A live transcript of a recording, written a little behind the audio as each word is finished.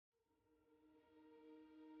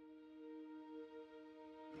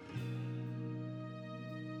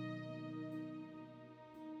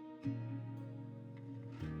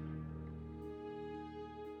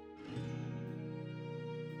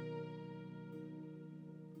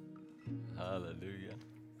Hallelujah.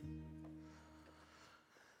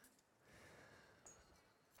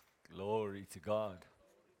 Glory to God.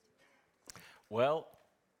 Well,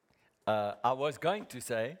 I was going to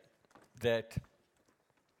say that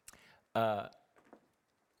uh,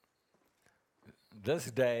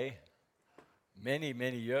 this day, many,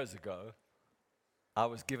 many years ago, I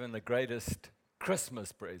was given the greatest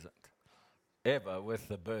Christmas present ever with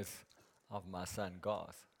the birth of my son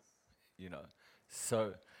Garth. You know,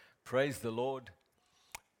 so praise the Lord.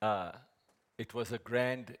 Uh, it was a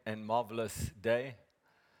grand and marvelous day.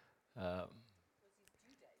 Um,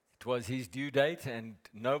 it was his due date, and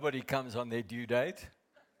nobody comes on their due date.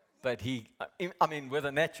 But I mean, with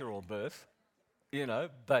a natural birth,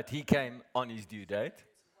 but he came on his due date.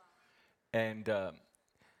 And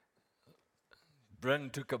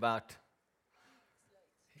Bryn took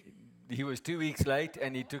he was 2 weeks late,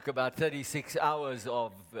 and he took about 36 hours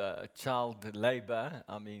of child labor.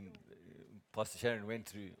 I mean, Pastor Sharon went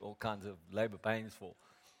through all kinds of labor pains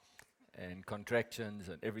and contractions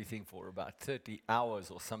and everything for about 30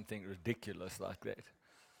 hours or something ridiculous like that.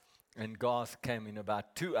 And Garth came in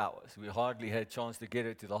about 2 hours. We hardly had a chance to get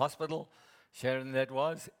her to the hospital. Sharon, that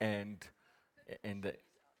was, and the,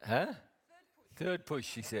 huh? Third push,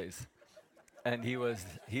 she says. And he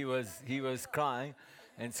was crying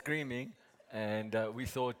and screaming, and we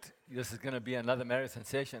thought this is going to be another marathon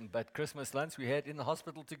session. But Christmas lunch we had in the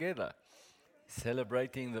hospital together,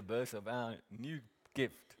 celebrating the birth of our new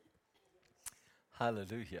gift.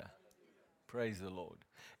 Hallelujah. Praise the Lord.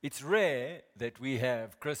 It's rare that we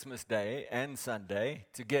have Christmas Day and Sunday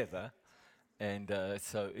together, and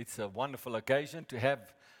so it's a wonderful occasion to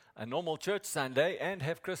have a normal church Sunday and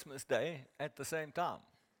have Christmas Day at the same time.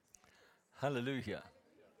 Hallelujah.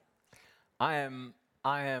 I am,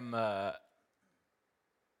 I am, uh,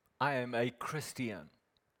 I am a Christian,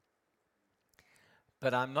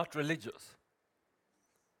 but I'm not religious.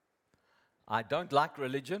 I don't like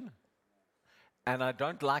religion, and I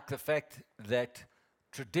don't like the fact that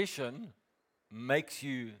tradition makes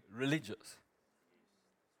you religious.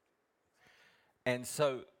 And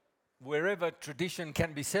so, wherever tradition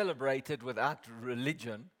can be celebrated without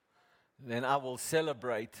religion, then I will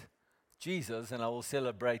celebrate Jesus and I will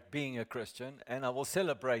celebrate being a Christian and I will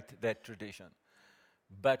celebrate that tradition.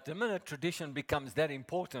 But the minute tradition becomes that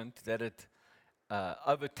important that it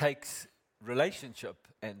overtakes relationship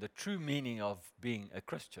and the true meaning of being a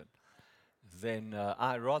Christian, then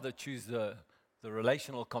I rather choose the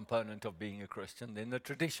relational component of being a Christian than the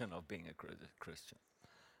tradition of being a Christian.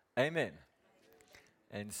 Amen.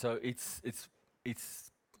 And so it's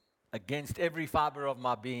against every fiber of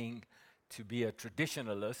my being to be a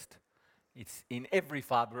traditionalist. It's in every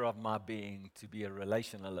fiber of my being to be a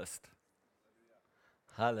relationalist.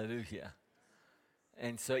 Hallelujah.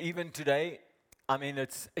 And so even today, I mean,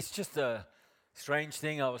 it's just a strange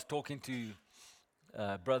thing. I was talking to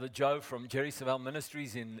Brother Joe from Jerry Savelle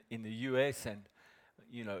Ministries in the U.S. and,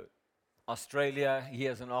 you know, Australia. He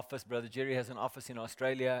has an office. Brother Jerry has an office in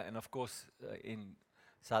Australia and, of course, in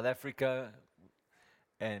South Africa.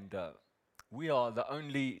 And we are the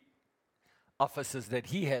only offices that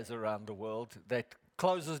he has around the world that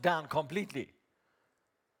closes down completely,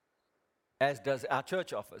 as does our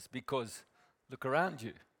church office, because look around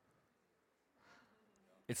you.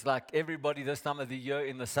 It's like everybody this time of the year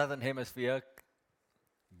in the southern hemisphere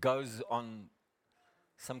goes on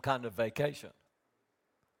some kind of vacation,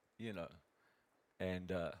 you know.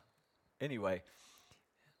 And anyway,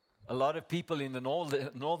 a lot of people in the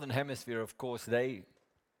northern hemisphere, of course, they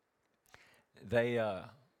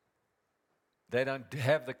don't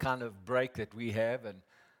have the kind of break that we have, and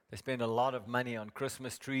they spend a lot of money on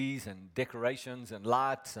Christmas trees and decorations and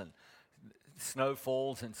lights and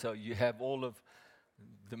snowfalls, and so you have all of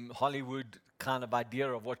the Hollywood kind of idea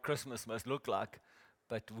of what Christmas must look like,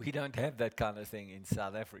 but we don't have that kind of thing in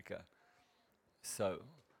South Africa. So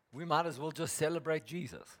we might as well just celebrate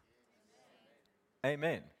Jesus.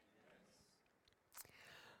 Amen.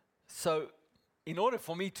 So in order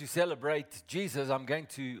for me to celebrate Jesus, I'm going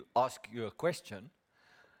to ask you a question.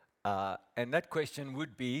 And that question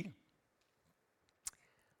would be,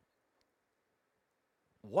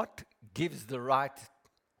 what gives the right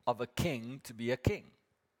of a king to be a king?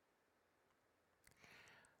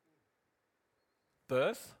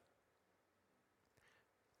 Birth.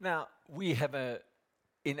 Now,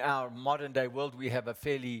 in our modern day world, we have a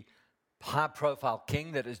fairly high profile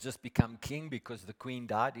king that has just become king because the queen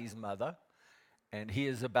died, his mother. And he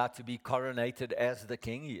is about to be coronated as the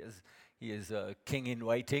king. He is a king in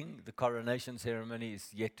waiting. The coronation ceremony is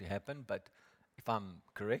yet to happen, but if I'm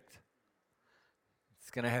correct,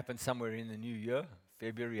 it's going to happen somewhere in the new year,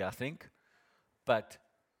 February, I think. But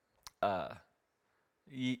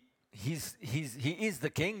he is the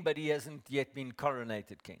king, but he hasn't yet been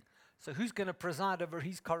coronated king. So who's going to preside over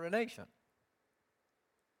his coronation?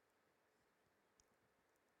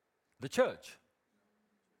 The church.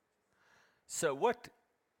 So what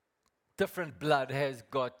different blood has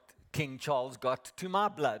got King Charles got to my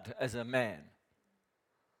blood as a man?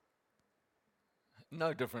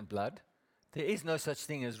 No different blood. There is no such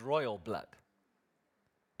thing as royal blood.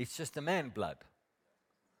 It's just a man blood.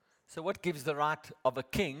 So what gives the right of a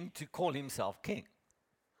king to call himself king?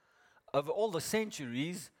 Over all the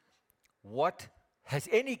centuries, what has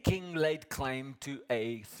any king laid claim to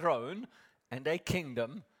a throne and a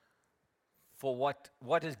kingdom for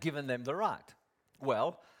what has given them the right?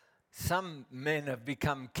 Well, some men have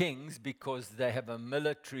become kings because they have a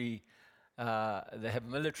military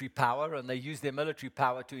power, and they use their military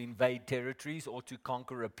power to invade territories or to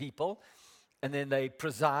conquer a people, and then they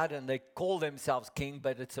preside and they call themselves king,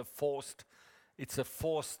 but it's a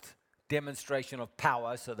forced demonstration of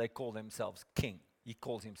power, so they call themselves king. He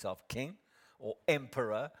calls himself king, or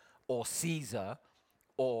emperor, or Caesar,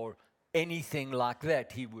 or anything like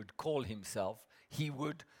that. He would call himself. He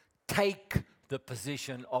would take the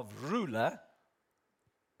position of ruler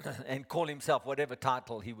and call himself whatever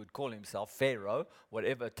title he would call himself, Pharaoh,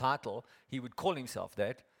 whatever title, he would call himself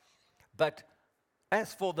that. But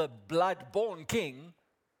as for the blood-born king,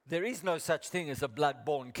 there is no such thing as a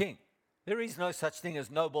blood-born king. There is no such thing as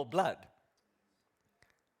noble blood.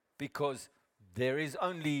 Because there is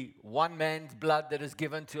only one man's blood that is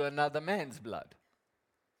given to another man's blood.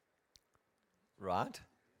 Right?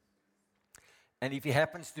 And if he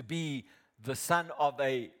happens to be the son of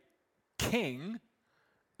a king,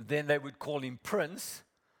 then they would call him prince.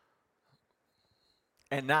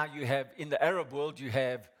 And now you have, in the Arab world, you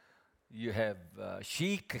have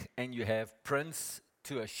sheikh and you have prince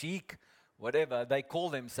to a sheikh, whatever they call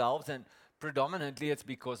themselves, and predominantly it's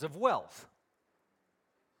because of wealth.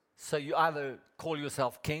 So you either call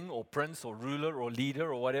yourself king or prince or ruler or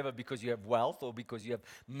leader or whatever because you have wealth or because you have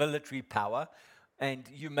military power. And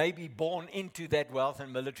you may be born into that wealth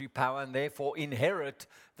and military power and therefore inherit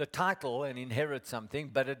the title and inherit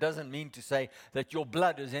something, but it doesn't mean to say that your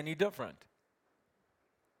blood is any different.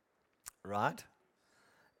 Right?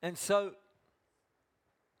 And so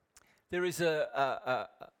there has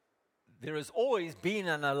always been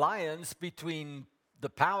an alliance between the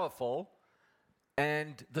powerful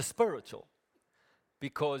and the spiritual,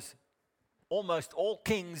 because almost all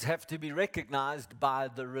kings have to be recognized by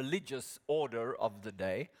the religious order of the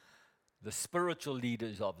day, the spiritual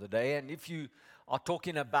leaders of the day. And if you are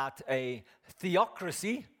talking about a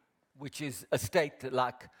theocracy, which is a state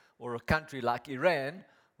like, or a country like Iran,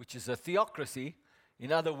 which is a theocracy,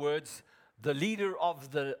 in other words, the leader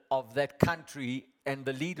of that country and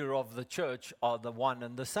the leader of the church are the one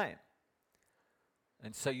and the same.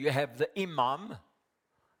 And so you have the Imam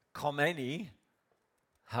Khomeini,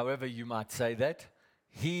 however you might say that.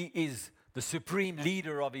 He is the supreme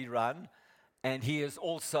leader of Iran, and he is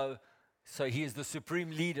also, so he is the supreme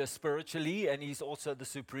leader spiritually, and he's also the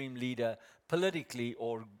supreme leader politically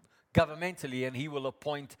or governmentally, and he will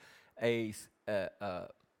appoint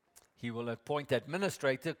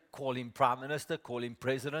administrator, call him prime minister, call him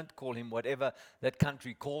president, call him whatever that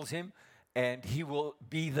country calls him, and he will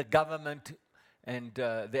be the government and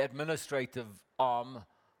the administrative arm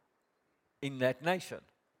in that nation.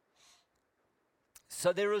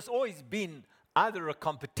 So there has always been either a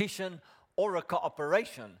competition or a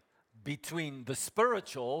cooperation between the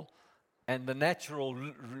spiritual and the natural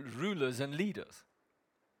rulers and leaders.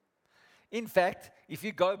 In fact, if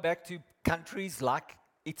you go back to countries like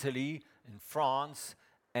Italy and France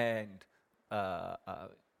and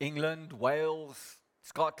England, Wales,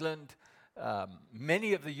 Scotland,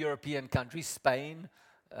 many of the European countries, Spain,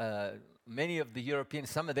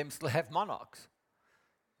 some of them still have monarchs.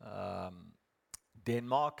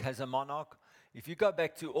 Denmark has a monarch. If you go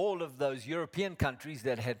back to all of those European countries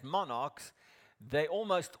that had monarchs, they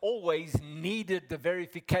almost always needed the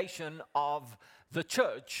verification of the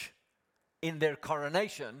church in their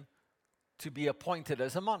coronation to be appointed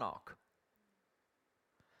as a monarch.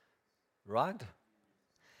 Right?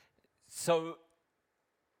 So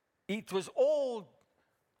it was all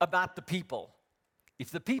about the people.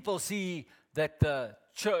 If the people see that the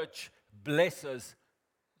church blesses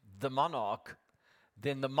the monarch,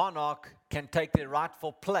 then the monarch can take their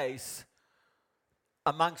rightful place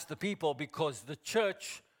amongst the people because the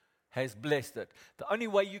church has blessed it. The only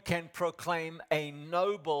way you can proclaim a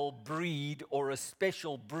noble breed or a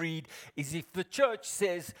special breed is if the church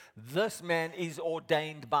says this man is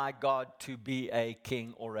ordained by God to be a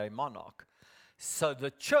king or a monarch. So the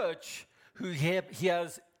church who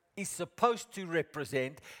hears is supposed to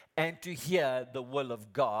represent and to hear the will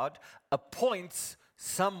of God, appoints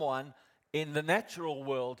someone in the natural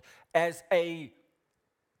world as a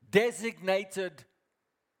designated,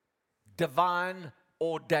 divine,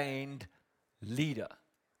 ordained leader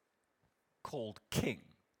called king.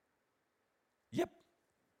 Yep.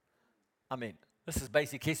 I mean, this is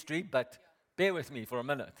basic history, but bear with me for a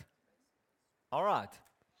minute. All right.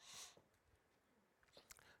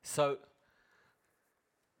 So,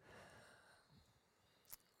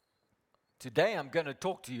 today I'm going to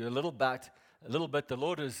talk to you a little bit. The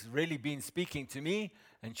Lord has really been speaking to me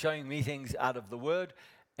and showing me things out of the Word.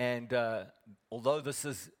 And although this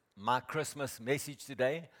is my Christmas message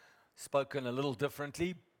today, spoken a little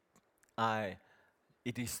differently,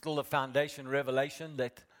 it is still a foundation revelation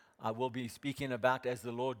that I will be speaking about as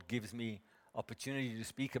the Lord gives me opportunity to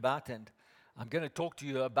speak about. And I'm going to talk to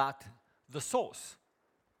you about the source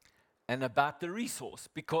and about the resource,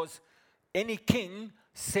 because any king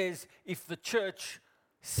says, if the church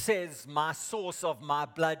says my source of my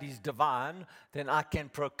blood is divine, then I can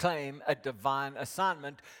proclaim a divine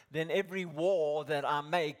assignment. Then every war that I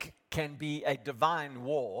make can be a divine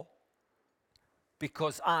war,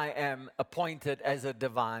 because I am appointed as a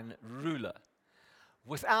divine ruler.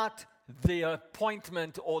 Without the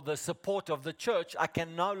appointment or the support of the church, I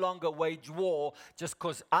can no longer wage war just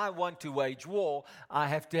because I want to wage war. I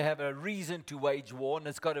have to have a reason to wage war, and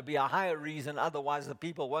it's got to be a higher reason. Otherwise, the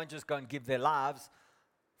people won't just go and give their lives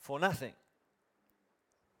for nothing.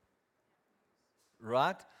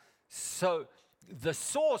 Right? So, the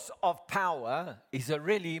source of power is a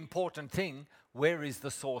really important thing. Where is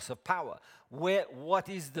the source of power? What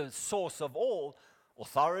is the source of all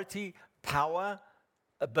authority, power,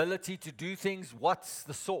 ability to do things? What's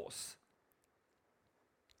the source?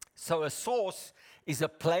 So a source is a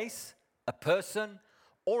place, a person,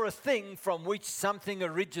 or a thing from which something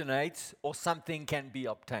originates or something can be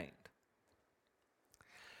obtained.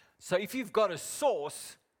 So if you've got a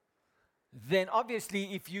source, then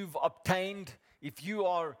obviously if you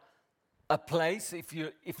are a place,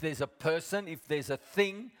 if there's a person, if there's a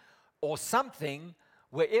thing or something,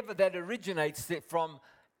 wherever that originates from,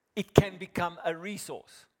 it can become a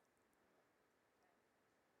resource.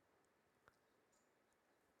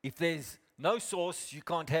 If there's no source, you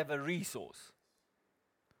can't have a resource.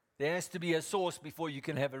 There has to be a source before you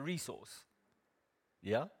can have a resource.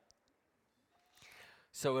 Yeah?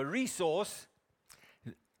 So a resource,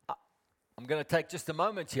 I'm going to take just a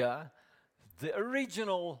moment here. The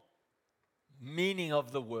original meaning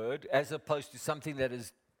of the word, as opposed to something that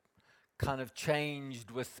is kind of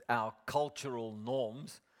changed with our cultural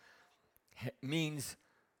norms, means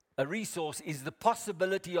a resource is the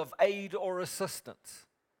possibility of aid or assistance.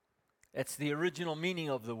 That's the original meaning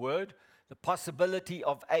of the word, the possibility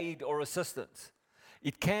of aid or assistance.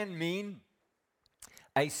 It can mean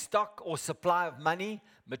a stock or supply of money,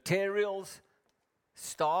 materials,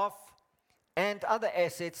 staff, and other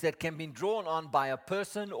assets that can be drawn on by a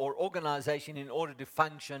person or organization in order to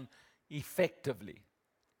function effectively.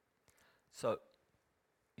 So,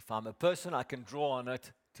 if I'm a person, I can draw on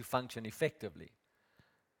it to function effectively.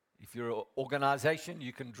 If you're an organization,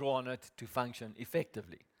 you can draw on it to function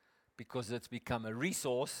effectively, because it's become a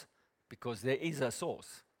resource, because there is a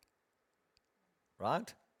source.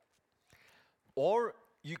 Right? Or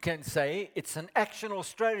you can say it's an action or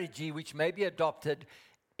strategy which may be adopted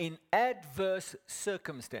in adverse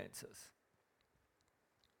circumstances.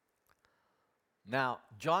 Now,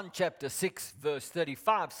 John chapter 6, verse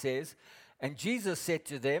 35 says, "And Jesus said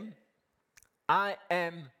to them, I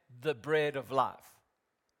am the bread of life."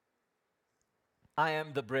 I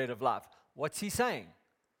am the bread of life. What's he saying?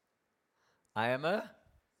 I am a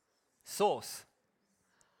source.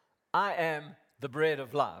 I am the bread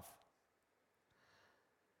of life.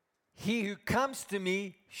 He who comes to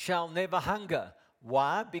me shall never hunger.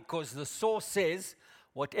 Why? Because the source says,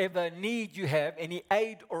 whatever need you have, any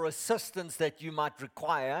aid or assistance that you might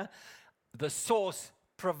require, the source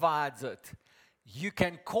provides it. You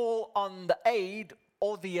can call on the aid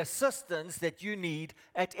or the assistance that you need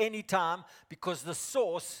at any time, because the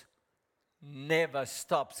source never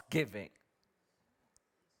stops giving.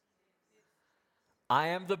 I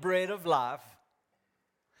am the bread of life.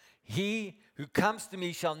 He who comes to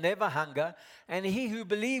me shall never hunger, and he who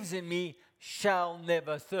believes in me shall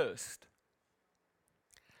never thirst.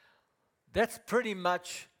 That's pretty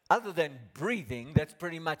much, other than breathing, that's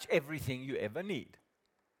pretty much everything you ever need.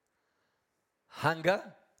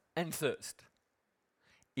 Hunger and thirst.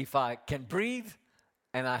 If I can breathe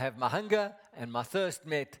and I have my hunger and my thirst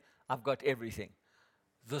met, I've got everything.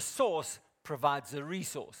 The source provides a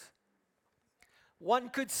resource. one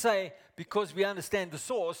could say, because we understand the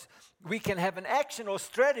source, we can have an action or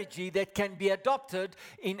strategy that can be adopted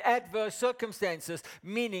in adverse circumstances,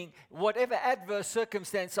 meaning whatever adverse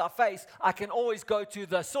circumstance I face, I can always go to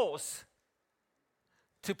the source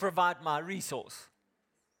to provide my resource.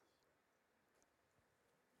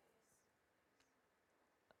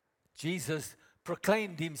 Jesus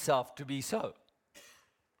proclaimed himself to be so.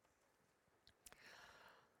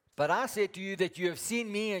 But I say to you that you have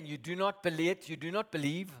seen me and you do not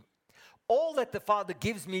believe. All that the Father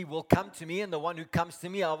gives me will come to me, and the one who comes to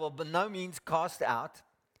me I will by no means cast out.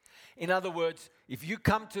 In other words, if you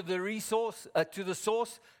come to the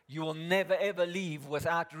source, you will never ever leave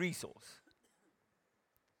without resource.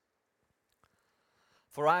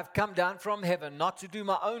 For I have come down from heaven not to do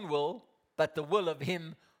my own will, but the will of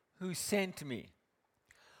him who sent me.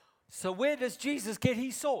 So where does Jesus get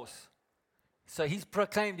his source? So he's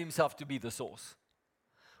proclaimed himself to be the source.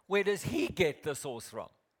 Where does he get the source from?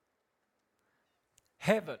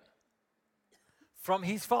 Heaven. From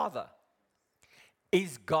his Father.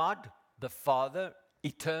 Is God the Father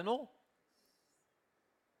eternal?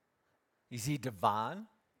 Is he divine?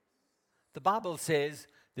 The Bible says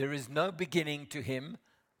there is no beginning to him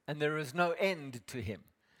and there is no end to him.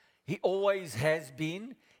 He always has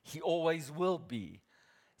been, he always will be.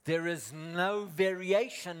 There is no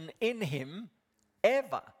variation in him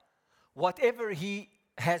ever. Whatever he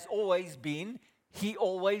has always been, he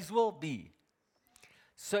always will be.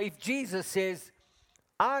 So if Jesus says,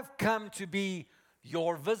 I've come to be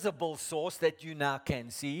your visible source that you now can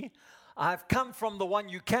see, I've come from the one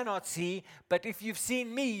you cannot see, but if you've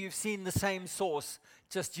seen me, you've seen the same source,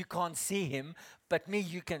 just you can't see him, but me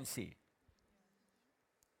you can see.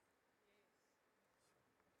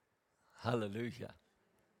 Hallelujah.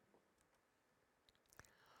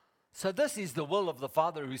 So this is the will of the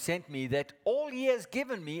Father who sent me, that all he has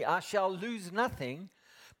given me I shall lose nothing,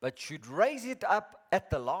 but should raise it up at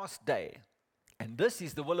the last day. And this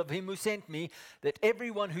is the will of him who sent me, that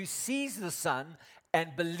everyone who sees the Son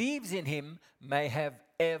and believes in him may have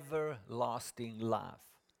everlasting life.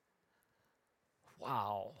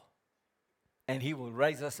 Wow. And he will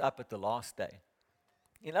raise us up at the last day.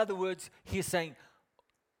 In other words, he's saying,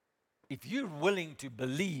 if you're willing to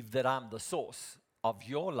believe that I'm the source of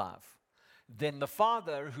your life, then the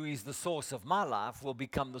Father, who is the source of my life, will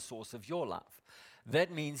become the source of your life.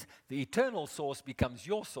 That means the eternal source becomes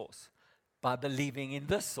your source by believing in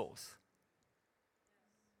this source.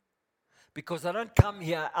 Because I don't come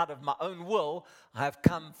here out of my own will, I have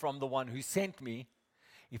come from the one who sent me.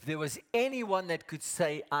 If there was anyone that could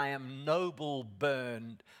say, I am noble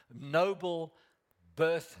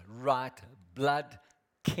birthright, blood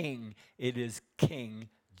king, it is King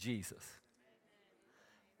Jesus.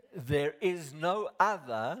 There is no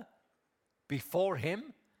other before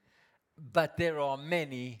him, but there are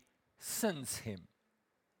many since him.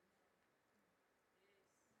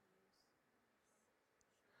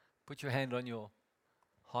 Put your hand on your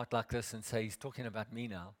heart like this and say, he's talking about me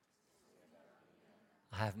now.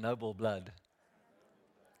 I have noble blood.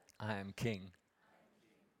 I am king.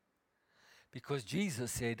 Because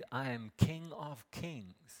Jesus said, I am King of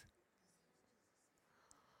kings.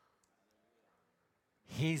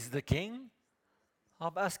 He's the king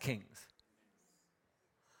of us kings.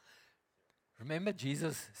 Remember,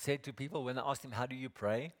 Jesus said to people when they asked him, how do you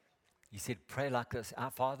pray? He said, pray like this,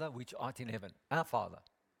 our Father which art in heaven. Our Father.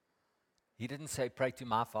 He didn't say pray to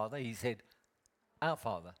my Father. He said, our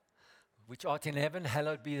Father which art in heaven,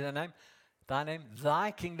 hallowed be thy name. Thy name,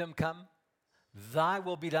 thy kingdom come, thy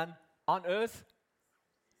will be done on earth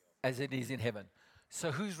as it is in heaven.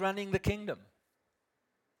 So who's running the kingdom?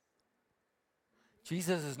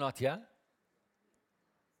 Jesus is not here.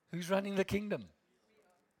 Who's running the kingdom?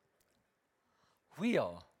 We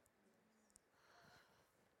are.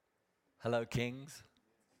 Hello, kings.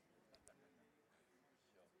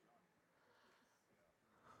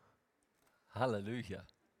 Hallelujah.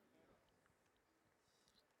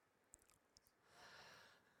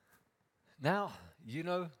 Now, you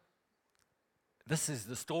know, this is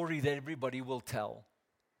the story that everybody will tell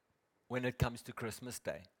when it comes to Christmas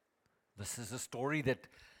Day. This is a story that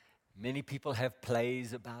many people have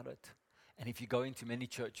plays about it. And if you go into many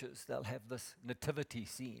churches, they'll have this nativity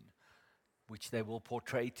scene, which they will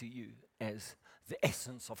portray to you as the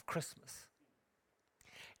essence of Christmas.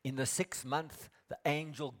 In the 6th month, the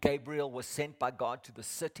angel Gabriel was sent by God to the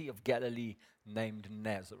city of Galilee named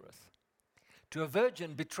Nazareth, to a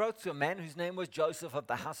virgin betrothed to a man whose name was Joseph of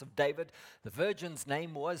the house of David. The virgin's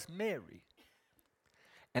name was Mary.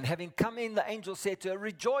 And having come in, the angel said to her,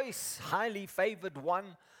 rejoice, highly favored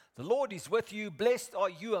one, the Lord is with you, blessed are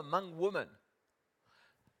you among women.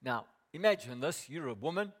 Now, imagine this, you're a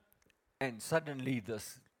woman, and suddenly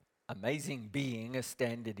this amazing being is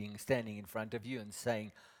standing in front of you and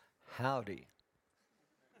saying, howdy.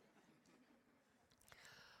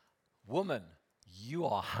 Woman, you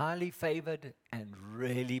are highly favored and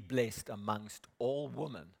really blessed amongst all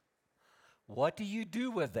women. What do you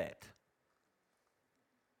do with that?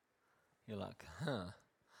 You're like,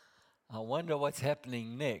 I wonder what's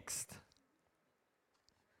happening next.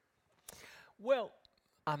 Well,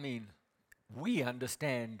 I mean, we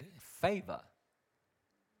understand favor.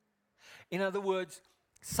 In other words,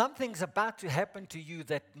 something's about to happen to you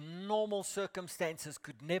that normal circumstances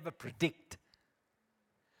could never predict.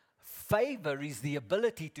 Favor is the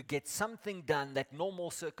ability to get something done that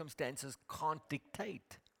normal circumstances can't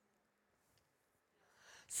dictate.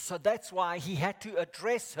 So that's why he had to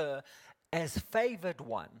address her as favored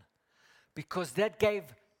one, because that gave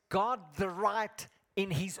God the right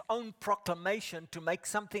in his own proclamation to make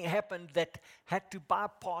something happen that had to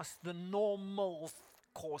bypass the normal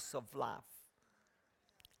course of life.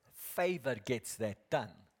 Favor gets that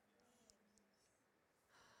done.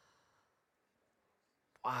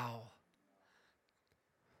 Wow.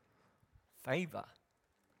 Favor.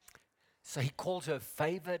 So he calls her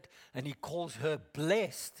favored and he calls her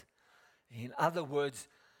blessed. In other words,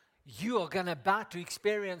 you are about to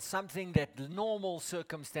experience something that normal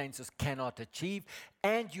circumstances cannot achieve,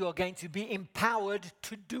 and you are going to be empowered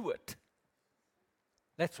to do it.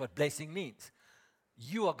 That's what blessing means.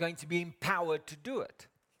 You are going to be empowered to do it.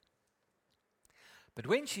 But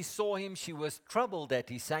when she saw him, she was troubled at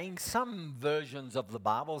his saying. Some versions of the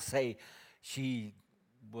Bible say she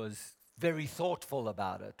was very thoughtful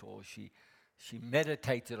about it, or she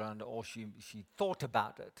meditated on it, or she thought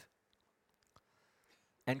about it,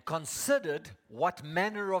 and considered what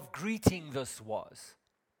manner of greeting this was.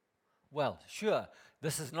 Well, sure,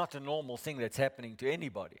 this is not a normal thing that's happening to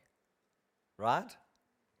anybody, right?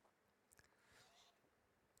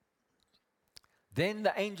 Then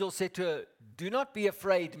the angel said to her, do not be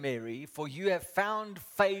afraid, Mary, for you have found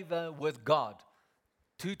favor with God.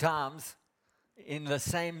 2 times in the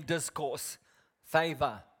same discourse,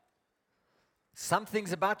 favor.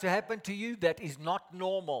 Something's about to happen to you that is not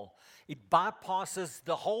normal. It bypasses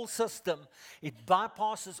the whole system. It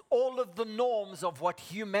bypasses all of the norms of what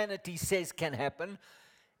humanity says can happen.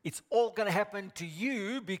 It's all going to happen to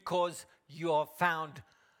you because you have found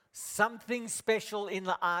something special in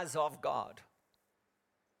the eyes of God.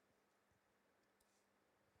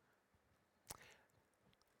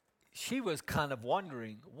 She was kind of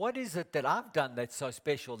wondering, what is it that I've done that's so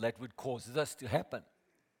special that would cause this to happen?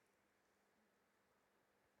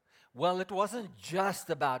 Well, it wasn't just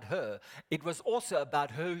about her. It was also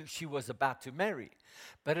about who she was about to marry.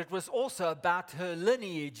 But it was also about her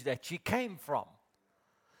lineage that she came from.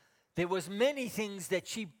 There was many things that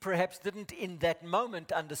she perhaps didn't in that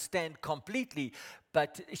moment understand completely,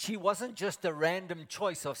 but she wasn't just a random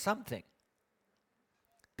choice of something.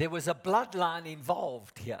 There was a bloodline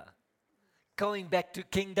involved here, going back to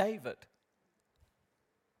King David.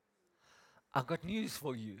 I've got news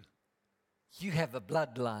for you. You have a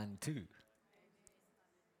bloodline too.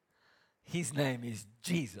 His name is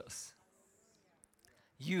Jesus.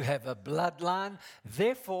 You have a bloodline,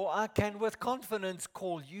 therefore I can with confidence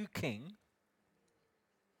call you king.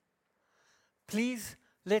 Please,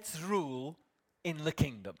 let's rule in the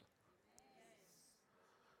kingdom.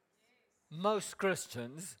 Most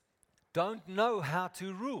Christians don't know how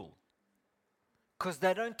to rule because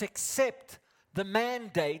they don't accept the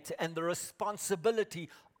mandate and the responsibility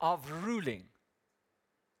of ruling.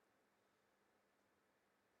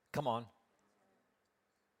 Come on.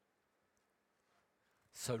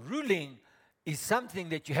 So ruling is something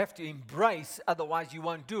that you have to embrace, otherwise you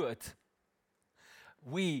won't do it.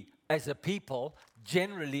 We as a people,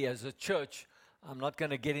 generally as a church, I'm not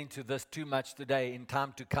going to get into this too much today. In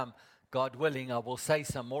time to come, God willing, I will say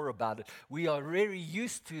some more about it. We are very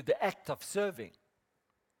used to the act of serving.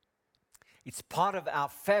 It's part of our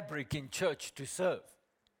fabric in church to serve.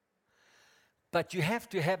 But you have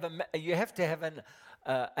to have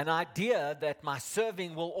an idea that my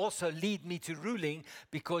serving will also lead me to ruling,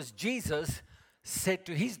 because Jesus said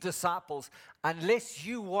to his disciples, unless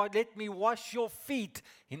you let me wash your feet,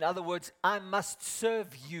 in other words, I must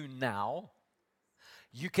serve you now.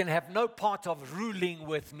 You can have no part of ruling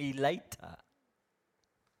with me later.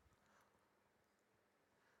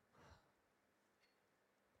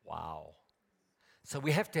 Wow. So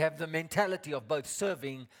we have to have the mentality of both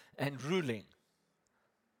serving and ruling.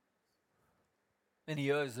 Many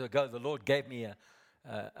years ago, the Lord gave me a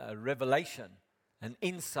revelation, an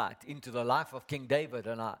insight into the life of King David.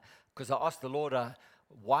 And because I asked the Lord,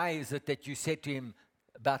 why is it that you said to him,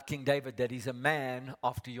 about King David that he's a man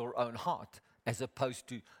after your own heart, as opposed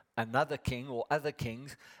to another king or other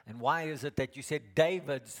kings. And why is it that you said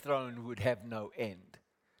David's throne would have no end?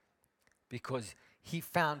 Because he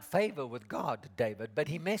found favor with God, David, but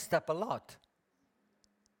he messed up a lot.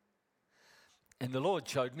 And the Lord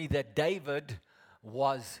showed me that David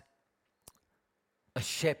was a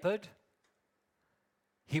shepherd.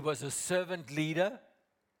 He was a servant leader,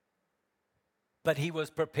 but he was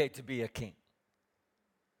prepared to be a king.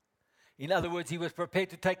 In other words, he was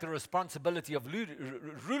prepared to take the responsibility of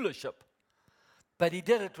rulership, but he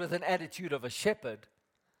did it with an attitude of a shepherd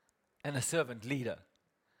and a servant leader.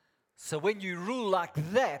 So when you rule like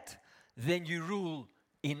that, then you rule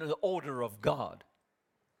in the order of God,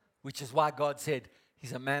 which is why God said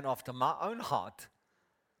he's a man after my own heart,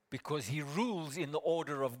 because he rules in the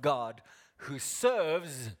order of God, who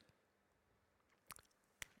serves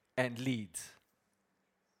and leads.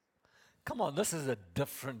 Come on, this is a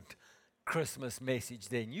different Christmas message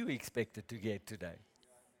than you expected to get today.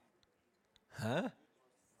 Huh?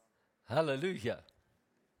 Hallelujah.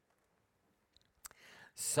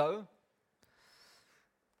 So,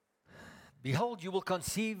 behold, you will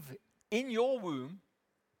conceive in your womb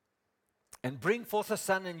and bring forth a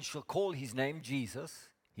son, and you shall call his name Jesus.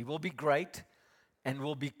 He will be great and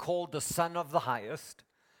will be called the Son of the Highest.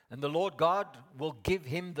 And the Lord God will give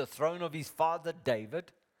him the throne of his father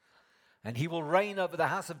David, and he will reign over the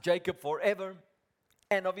house of Jacob forever,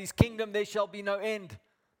 and of his kingdom there shall be no end.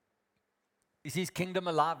 Is his kingdom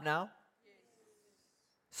alive now? Yes.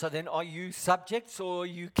 So then, are you subjects or are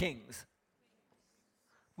you kings?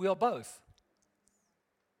 We are both.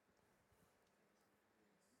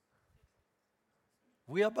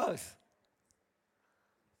 We are both.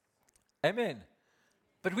 Amen.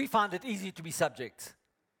 But we find it easy to be subjects.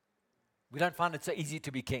 We don't find it so easy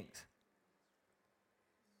to be kings.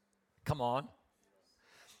 Come on.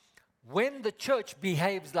 When the church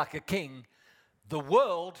behaves like a king, the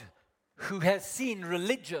world, who has seen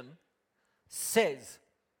religion, says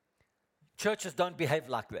churches don't behave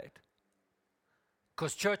like that.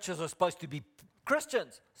 Because churches are supposed to be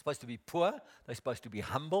Christians, supposed to be poor, they're supposed to be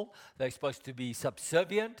humble, they're supposed to be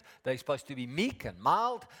subservient, they're supposed to be meek and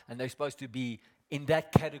mild, and they're supposed to be in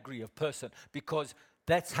that category of person, because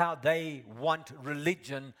that's how they want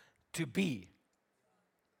religion to be.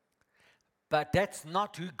 But that's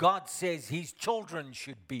not who God says his children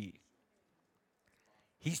should be.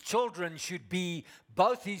 His children should be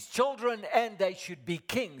both his children, and they should be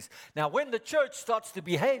kings. Now, when the church starts to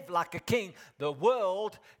behave like a king, the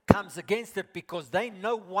world comes against it, because they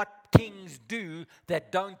know what kings do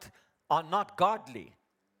that are not godly.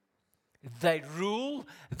 They rule,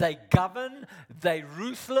 they govern, they're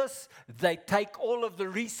ruthless, they take all of the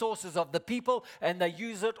resources of the people and they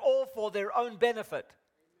use it all for their own benefit.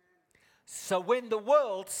 So when the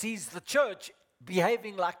world sees the church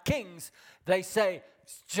behaving like kings, they say,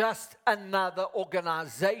 it's just another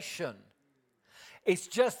organization. It's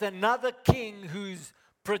just another king who's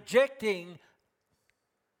projecting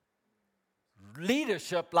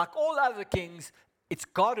leadership like all other kings. It's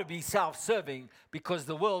got to be self-serving, because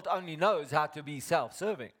the world only knows how to be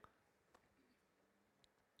self-serving.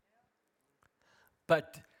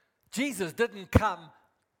 But Jesus didn't come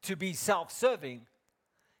to be self-serving.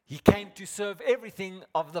 He came to serve everything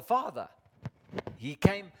of the Father. He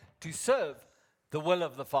came to serve the will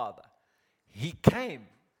of the Father. He came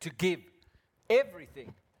to give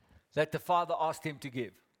everything that the Father asked him to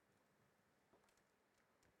give.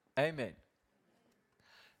 Amen.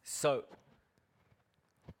 So,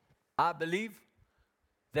 I believe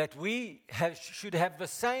that we should have the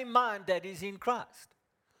same mind that is in Christ.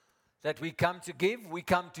 That we come to give, we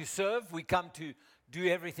come to serve, we come to do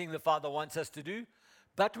everything the Father wants us to do,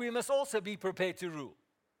 but we must also be prepared to rule.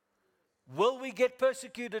 Will we get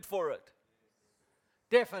persecuted for it?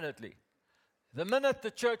 Definitely. The minute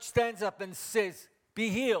the church stands up and says, be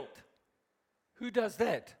healed, who does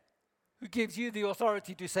that? Who gives you the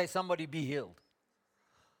authority to say somebody be healed?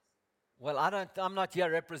 Well, I'm not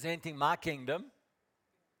here representing my kingdom.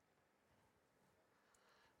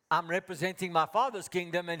 I'm representing my Father's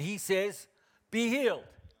kingdom, and he says, be healed.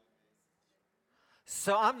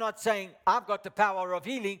 So I'm not saying I've got the power of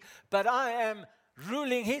healing, but I am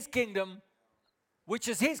ruling his kingdom, which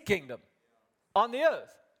is his kingdom on the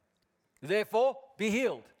earth. Therefore, be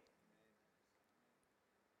healed.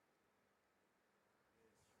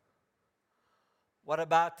 What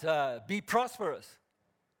about be prosperous?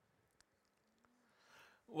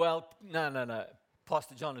 Well, no.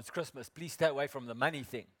 Pastor John, it's Christmas. Please stay away from the money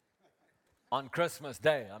thing. On Christmas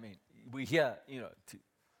Day, I mean, we're here,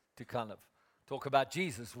 to kind of talk about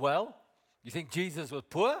Jesus. Well, you think Jesus was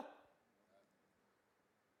poor?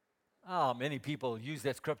 Ah, many people use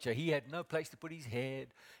that scripture. He had no place to put his head.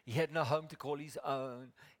 He had no home to call his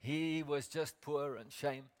own. He was just poor and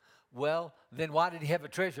shame. Well, then why did he have a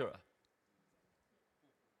treasurer?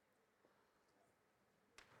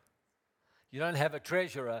 You don't have a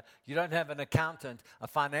treasurer. You don't have an accountant, a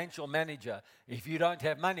financial manager, if you don't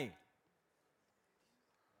have money.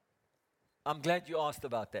 I'm glad you asked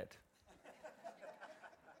about that.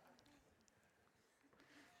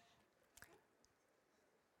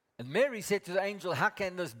 And Mary said to the angel, "How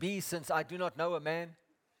can this be, since I do not know a man?"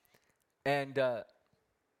 And the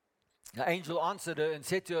angel answered her and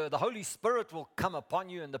said to her, "The Holy Spirit will come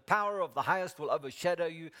upon you, and the power of the highest will overshadow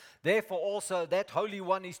you. Therefore also that Holy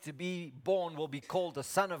One is to be born will be called the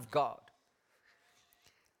Son of God."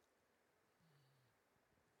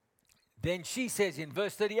 Then she says in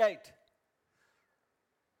verse 38,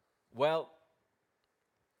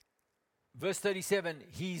 verse 37,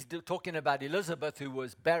 he's talking about Elizabeth, who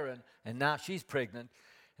was barren, and now she's pregnant.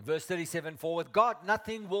 In verse 37, "For with God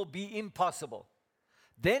nothing will be impossible."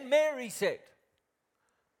 Then Mary said,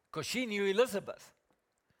 because she knew Elizabeth.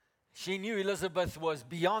 She knew Elizabeth was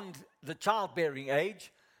beyond the childbearing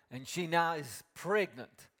age, and she now is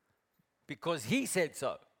pregnant because he said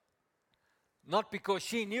so, not because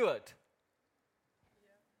she knew it.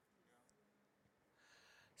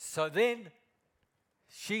 So then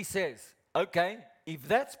she says, "Okay, if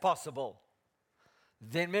that's possible."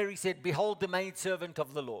 Then Mary said, "Behold the maidservant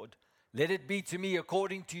of the Lord. Let it be to me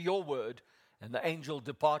according to your word." And the angel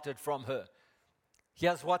departed from her.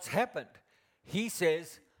 Here's what's happened. He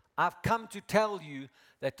says, "I've come to tell you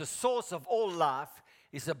that the source of all life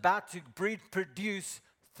is about to produce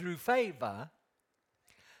through favor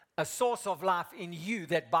a source of life in you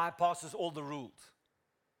that bypasses all the rules.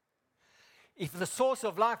 If the source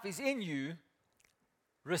of life is in you,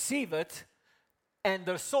 receive it, and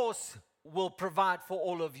the source will provide for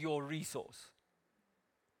all of your resource."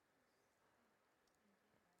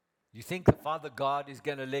 You think the Father God is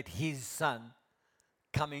going to let His Son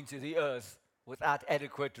come into the earth without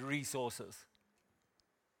adequate resources?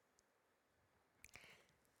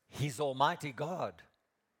 He's Almighty God.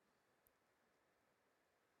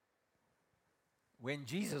 When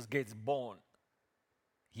Jesus gets born,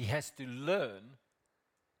 He has to learn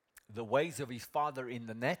the ways of His Father in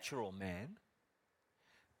the natural man,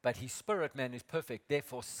 but His spirit man is perfect.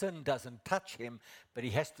 Therefore, sin doesn't touch Him, but He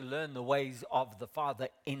has to learn the ways of the Father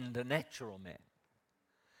in the natural man.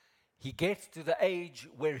 He gets to the age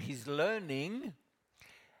where his learning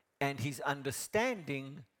and his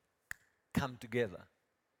understanding come together.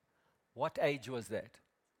 What age was that?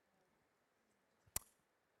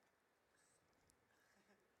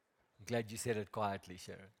 I'm glad you said it quietly,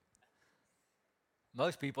 Sharon.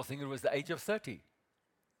 Most people think it was the age of 30.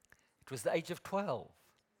 It was the age of 12.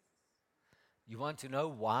 You want to know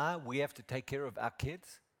why we have to take care of our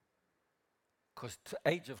kids? Because the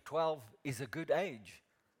age of 12 is a good age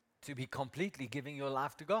to be completely giving your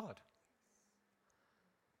life to God.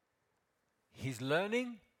 His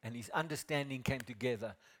learning and his understanding came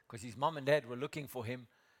together because his mom and dad were looking for him.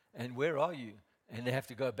 And where are you? And they have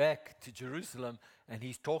to go back to Jerusalem, and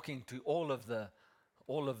he's talking to all of the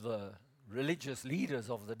religious leaders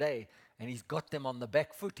of the day, and he's got them on the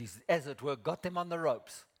back foot. He's, as it were, got them on the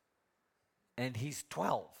ropes. And he's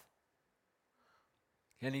 12.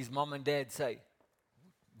 And his mom and dad say,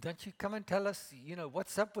 "Don't you come and tell us,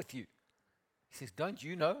 what's up with you?" He says, "Don't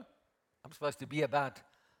you know? I'm supposed to be about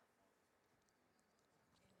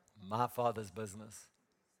my Father's business."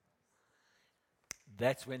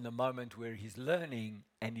 That's when the moment where his learning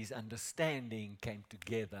and his understanding came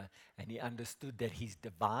together, and he understood that he's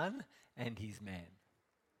divine and he's man.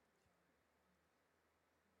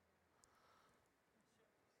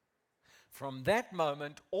 From that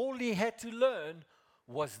moment, all he had to learn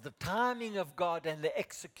was the timing of God and the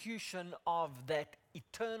execution of that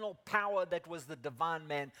eternal power that was the divine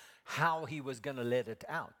man, how he was going to let it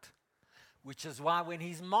out. Which is why when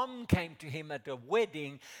his mom came to him at a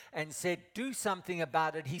wedding and said, "Do something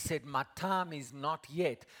about it," he said, "My time is not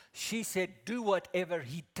yet." She said, "Do whatever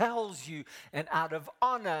he tells you." And out of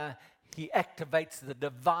honor, he activates the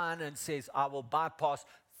divine and says, "I will bypass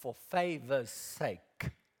for favor's sake."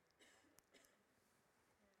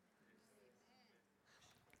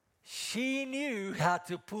 She knew how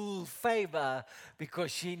to pull favor because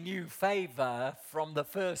she knew favor from the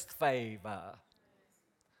first favor.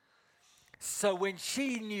 So when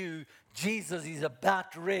she knew Jesus is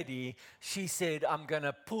about ready, she said, "I'm going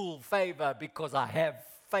to pull favor because I have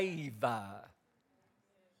favor."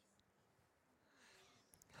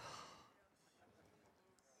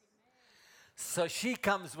 So she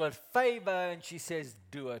comes with favor and she says,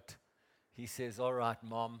 "Do it." He says, "All right,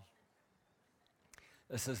 Mom,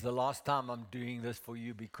 This is the last time I'm doing this for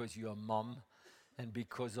you because you're a mom and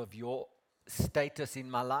because of your status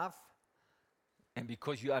in my life and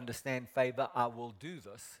because you understand favor, I will do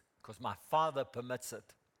this because my Father permits it.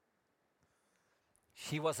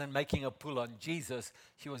 She wasn't making a pull on Jesus.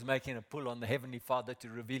 She was making a pull on the Heavenly Father to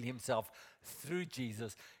reveal Himself through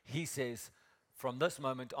Jesus. He says, from this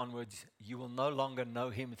moment onwards, you will no longer know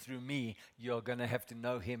Him through me. You're going to have to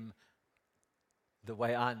know Him the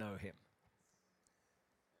way I know Him.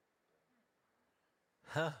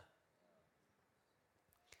 Huh?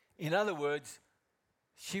 In other words,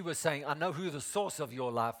 she was saying, I know who the source of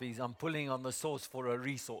your life is. I'm pulling on the source for a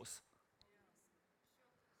resource.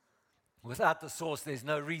 Without the source, there's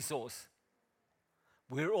no resource.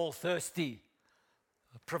 We're all thirsty.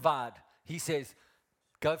 Provide. He says,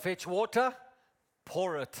 go fetch water,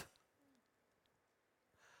 pour it.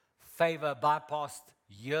 Favor bypassed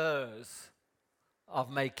years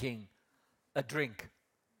of making a drink,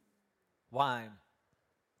 wine.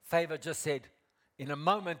 Favor just said, in a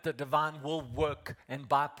moment, the divine will work and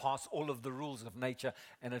bypass all of the rules of nature,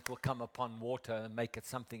 and it will come upon water and make it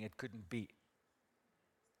something it couldn't be.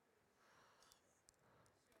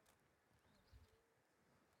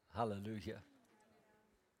 Hallelujah.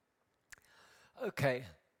 Okay,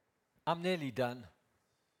 I'm nearly done.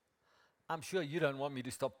 I'm sure you don't want me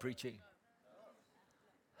to stop preaching.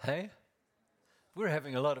 Hey? We're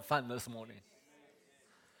having a lot of fun this morning.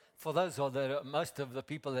 For those most of the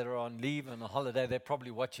people that are on leave and on holiday, they're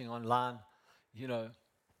probably watching online. You know,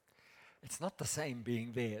 it's not the same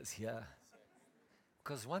being there as here.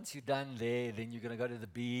 Because once you're done there, then you're going to go to the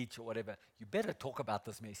beach or whatever. You better talk about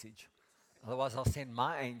this message. Otherwise, I'll send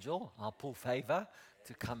my angel, I'll pull Favor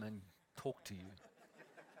to come and talk to you.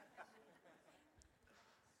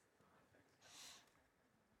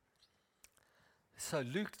 So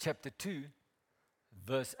Luke chapter 2,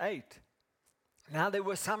 verse 8. Now there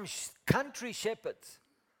were some country shepherds.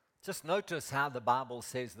 Just notice how the Bible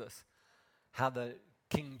says this. How the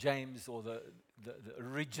King James or the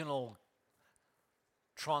original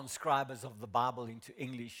transcribers of the Bible into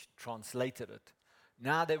English translated it.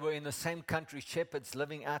 Now they were in the same country shepherds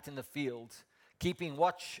living out in the fields, keeping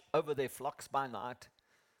watch over their flocks by night.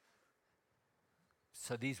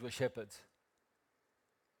 So these were shepherds.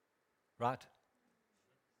 Right?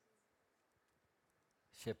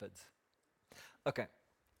 Shepherds. Okay,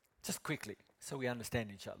 just quickly, so we understand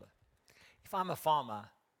each other. If I'm a farmer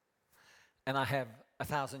and I have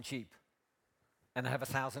 1,000 sheep, and I have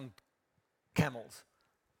 1,000 camels,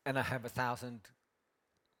 and I have 1,000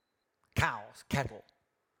 cows, cattle,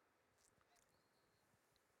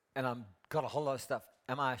 and I've got a whole lot of stuff,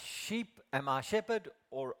 am I a sheep, am I a shepherd,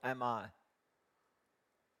 or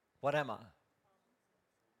what am I?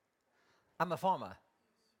 I'm a farmer.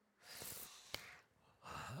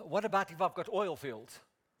 What about if I've got oil fields?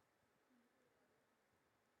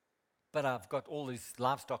 But I've got all this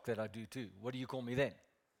livestock that I do too. What do you call me then?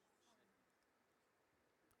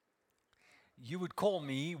 You would call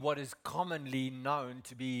me what is commonly known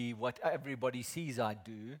to be what everybody sees I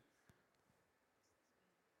do.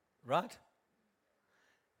 Right?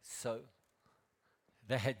 So,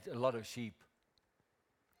 they had a lot of sheep.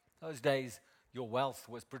 Those days, your wealth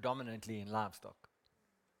was predominantly in livestock.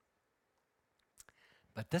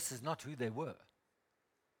 But this is not who they were.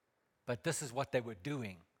 But this is what they were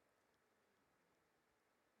doing.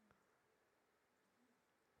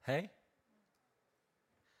 Hey?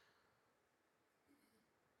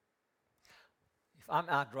 If I'm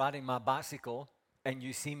out riding my bicycle and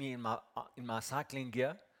you see me in my cycling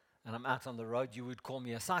gear and I'm out on the road, you would call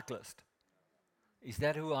me a cyclist. Is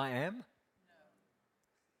that who I am?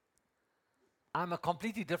 No. I'm a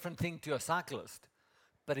completely different thing to a cyclist.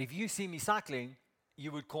 But if you see me cycling, you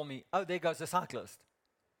would call me, oh, there goes a cyclist.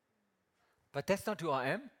 But that's not who I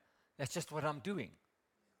am. That's just what I'm doing.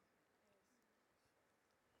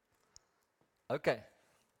 Okay.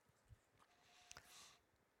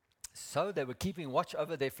 So they were keeping watch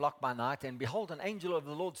over their flock by night, and behold, an angel of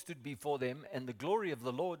the Lord stood before them, and the glory of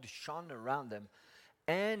the Lord shone around them,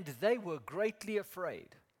 and they were greatly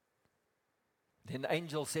afraid. Then the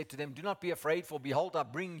angel said to them, do not be afraid, for behold, I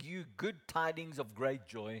bring you good tidings of great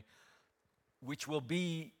joy, which will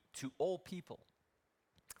be to all people.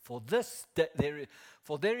 For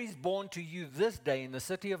there is born to you this day in the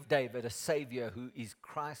city of David a Savior who is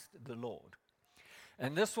Christ the Lord.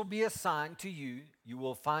 And this will be a sign to you. You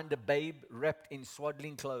will find a babe wrapped in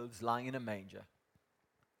swaddling clothes lying in a manger.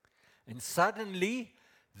 And suddenly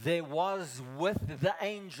there was with the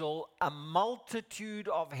angel a multitude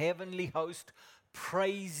of heavenly hosts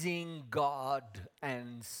praising God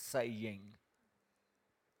and saying,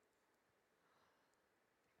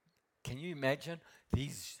 Can you imagine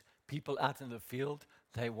these people out in the field?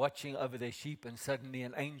 They're watching over their sheep, and suddenly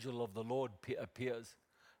an angel of the Lord appears,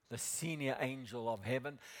 the senior angel of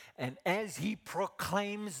heaven. And as he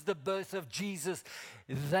proclaims the birth of Jesus,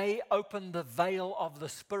 they open the veil of the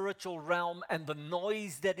spiritual realm, and the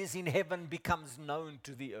noise that is in heaven becomes known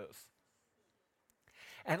to the earth.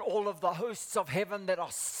 And all of the hosts of heaven that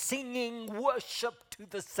are singing worship to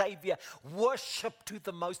the Savior, worship to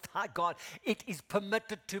the Most High God, it is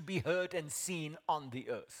permitted to be heard and seen on the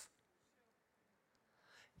earth.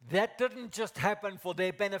 That didn't just happen for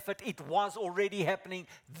their benefit. It was already happening.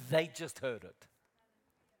 They just heard it.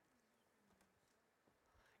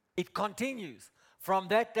 It continues from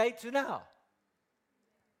that day to now.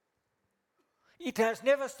 It has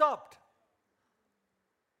never stopped.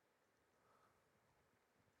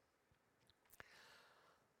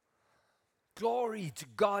 Glory to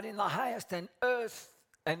God in the highest, and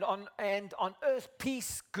on earth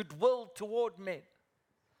peace, goodwill toward men.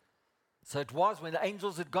 So it was when the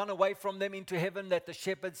angels had gone away from them into heaven that the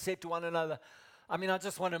shepherds said to one another. I mean, I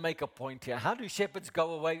just want to make a point here. How do shepherds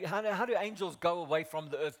go away? How do angels go away from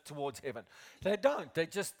the earth towards heaven? They don't. They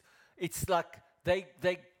just, it's like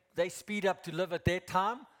they speed up to live at their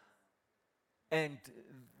time, and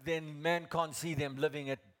then man can't see them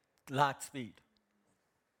living at light speed.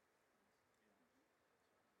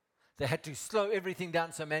 They had to slow everything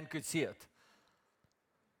down so man could see it.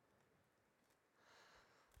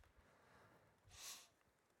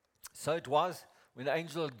 So it was, when the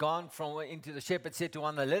angel had gone into the shepherd, said to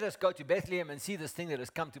one, let us go to Bethlehem and see this thing that has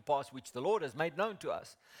come to pass, which the Lord has made known to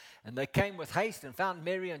us. And they came with haste and found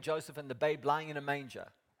Mary and Joseph and the babe lying in a manger.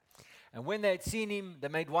 And when they had seen him, they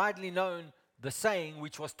made widely known the saying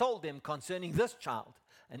which was told them concerning this child.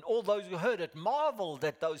 And all those who heard it marveled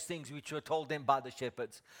at those things which were told them by the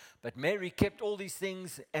shepherds. But Mary kept all these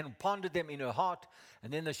things and pondered them in her heart.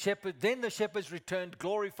 And then the shepherds returned,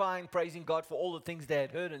 glorifying, praising God for all the things they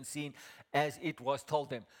had heard and seen as it was told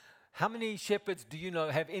them. How many shepherds do you know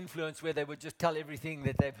have influence where they would just tell everything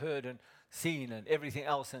that they've heard and seen and everything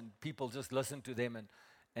else, and people just listen to them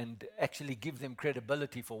and actually give them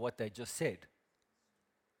credibility for what they just said?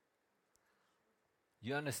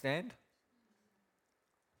 You understand?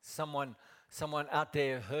 Someone out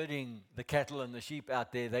there herding the cattle and the sheep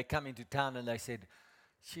out there, they come into town and they said,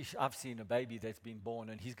 sheesh, I've seen a baby that's been born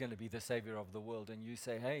and he's going to be the savior of the world. And you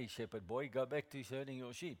say, hey, shepherd boy, go back to herding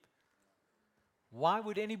your sheep. Why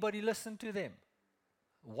would anybody listen to them?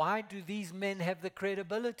 Why do these men have the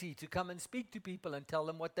credibility to come and speak to people and tell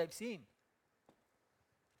them what they've seen?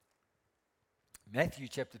 Matthew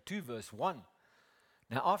chapter 2 verse 1.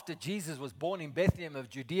 Now after Jesus was born in Bethlehem of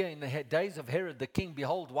Judea in the days of Herod the king,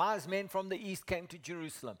 behold, wise men from the east came to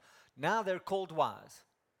Jerusalem. Now they're called wise.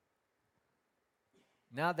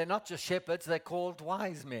 Now they're not just shepherds, they're called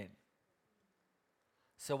wise men.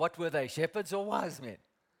 So what were they, shepherds or wise men?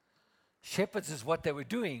 Shepherds is what they were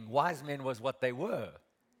doing. Wise men was what they were.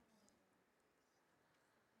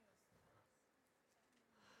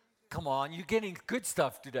 Come on, you're getting good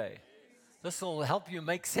stuff today. This will help you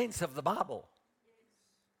make sense of the Bible.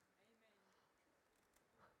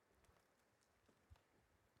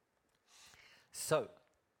 So,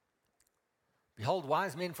 behold,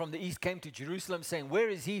 wise men from the east came to Jerusalem, saying, where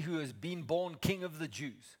is he who has been born King of the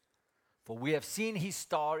Jews? For we have seen his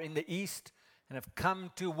star in the east and have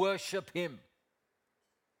come to worship him.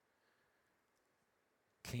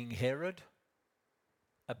 King Herod,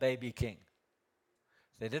 a baby king.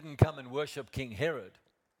 They didn't come and worship King Herod.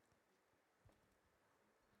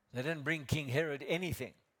 They didn't bring King Herod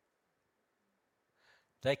anything.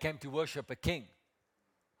 They came to worship a king.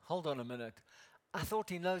 Hold on a minute. I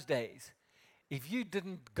thought in those days, if you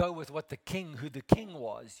didn't go with what who the king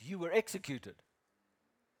was, you were executed.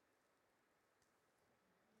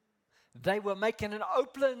 They were making an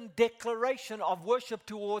open declaration of worship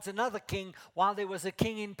towards another king while there was a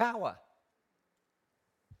king in power.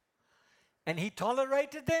 And he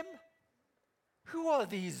tolerated them? Who are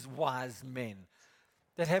these wise men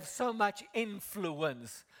that have so much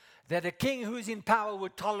influence that a king who's in power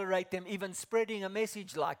would tolerate them even spreading a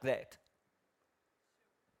message like that?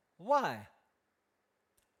 Why?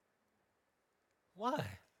 Why?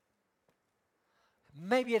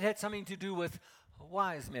 Maybe it had something to do with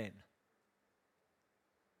wise men.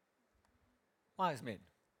 Wise men.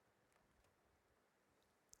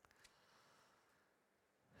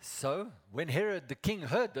 So, when Herod the king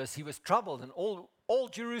heard this, he was troubled, and all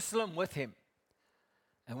Jerusalem with him.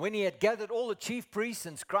 And when he had gathered all the chief priests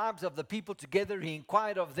and scribes of the people together, he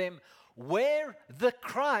inquired of them where the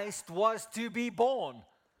Christ was to be born.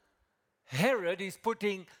 Herod is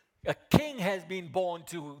putting A king has been born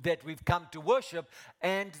to that we've come to worship,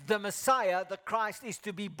 and the Messiah, the Christ, is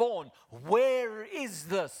to be born. Where is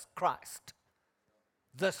this Christ?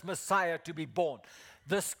 This Messiah to be born.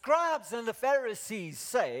 The scribes and the Pharisees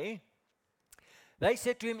say, they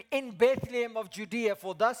said to him, in Bethlehem of Judea,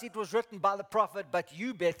 for thus it was written by the prophet, but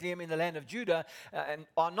you, Bethlehem, in the land of Judah, and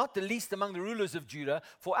are not the least among the rulers of Judah,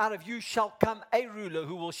 for out of you shall come a ruler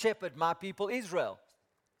who will shepherd my people Israel.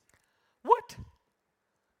 What?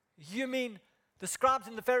 You mean the scribes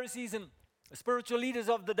and the Pharisees and the spiritual leaders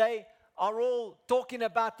of the day are all talking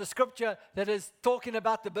about the scripture that is talking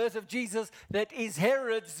about the birth of Jesus, that is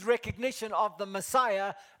Herod's recognition of the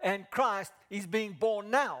Messiah and Christ is being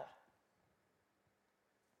born now?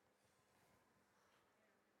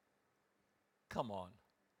 Come on.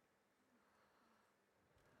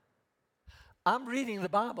 I'm reading the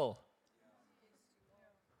Bible.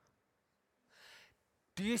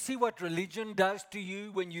 Do you see what religion does to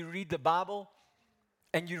you when you read the Bible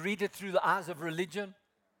and you read it through the eyes of religion?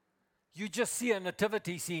 You just see a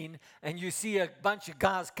nativity scene and you see a bunch of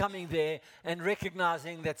guys coming there and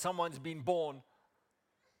recognizing that someone's been born.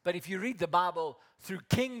 But if you read the Bible through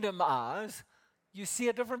kingdom eyes, you see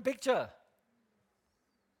a different picture.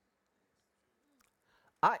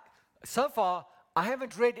 So far, I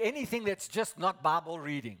haven't read anything that's just not Bible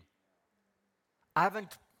reading. I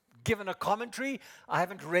haven't given a commentary. I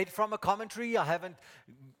haven't read from a commentary. I haven't,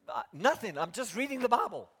 nothing. I'm just reading the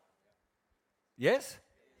Bible. Yes?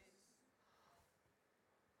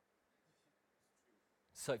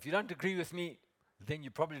 So if you don't agree with me, then you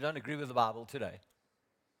probably don't agree with the Bible today.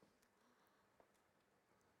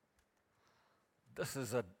 This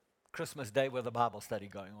is a Christmas day with a Bible study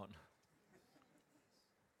going on.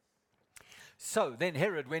 So then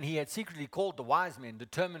Herod, when he had secretly called the wise men,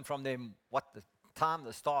 determined from them what the time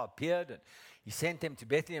the star appeared, and he sent them to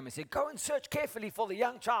Bethlehem and said, go and search carefully for the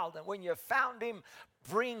young child, and when you have found him,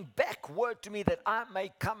 bring back word to me that I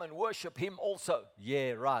may come and worship him also.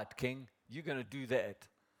 Yeah, right, king. You're going to do that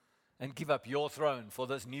and give up your throne for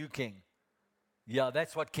this new king. Yeah,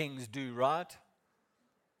 that's what kings do, right?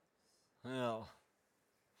 Well,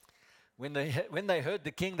 when they heard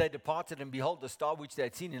the king, they departed, and behold, the star which they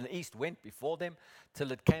had seen in the east went before them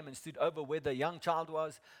till it came and stood over where the young child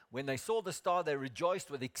was. When they saw the star, they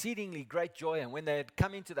rejoiced with exceedingly great joy. And when they had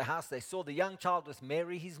come into the house, they saw the young child with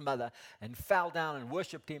Mary, his mother, and fell down and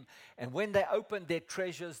worshipped him. And when they opened their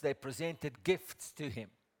treasures, they presented gifts to him: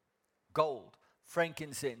 gold,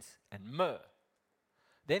 frankincense, and myrrh.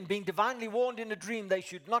 Then, being divinely warned in a dream they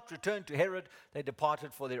should not return to Herod, they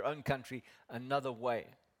departed for their own country another way.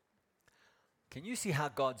 Can you see how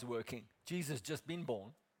God's working? Jesus just been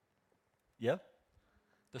born. Yeah?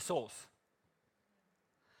 The source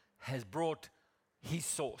has brought his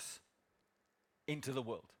source into the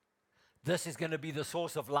world. This is going to be the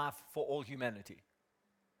source of life for all humanity.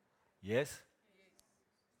 Yes?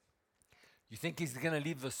 You think he's going to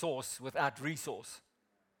leave the source without resource?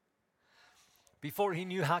 Before he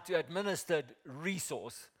knew how to administer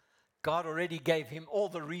resource, God already gave him all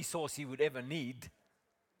the resource he would ever need.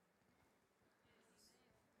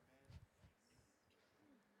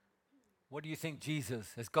 What do you think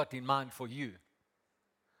Jesus has got in mind for you?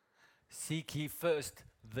 Seek ye first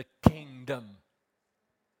the kingdom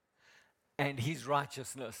and his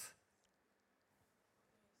righteousness,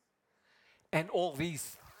 and all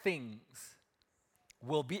these things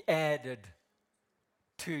will be added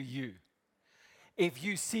to you. If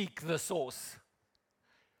you seek the source,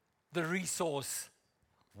 the resource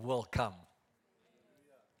will come.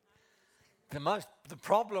 The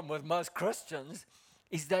problem with most Christians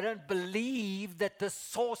is they don't believe that the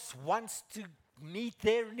source wants to meet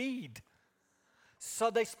their need.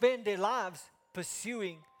 So they spend their lives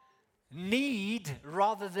pursuing need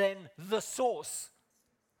rather than the source.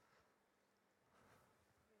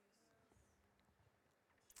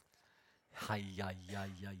 How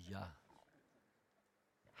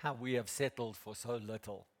we have settled for so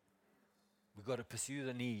little. We've got to pursue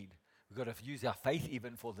the need. We've got to use our faith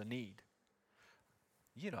even for the need.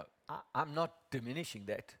 You know, I'm not diminishing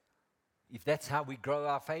that. If that's how we grow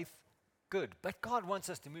our faith, good. But God wants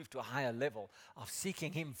us to move to a higher level of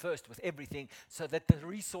seeking him first with everything so that the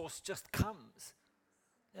resource just comes.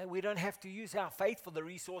 We don't have to use our faith for the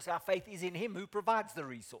resource. Our faith is in him who provides the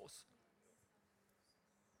resource.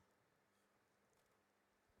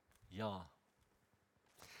 Yeah.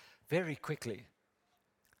 Very quickly,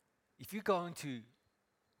 if you go into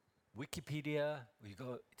Wikipedia, or you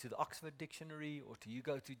go to the Oxford Dictionary, or you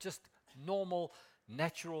go to just normal,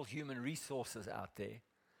 natural human resources out there,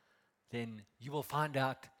 then you will find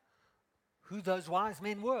out who those wise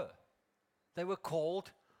men were. They were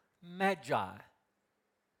called Magi.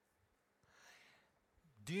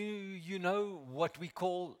 Do you know what we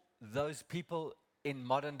call those people in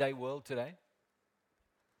modern day world today?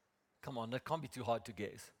 Come on, that can't be too hard to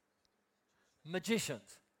guess.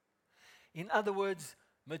 Magicians. In other words,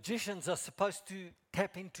 magicians are supposed to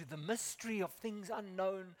tap into the mystery of things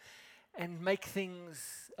unknown and make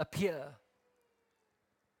things appear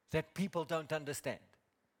that people don't understand.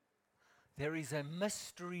 There is a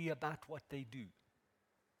mystery about what they do.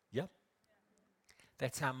 Yep.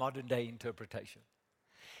 That's our modern day interpretation.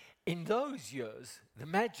 In those years, the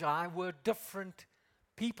Magi were different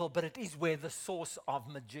people, but it is where the source of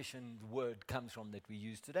magician word comes from that we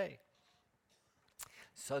use today.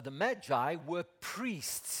 So the Magi were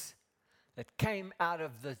priests that came out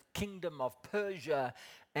of the kingdom of Persia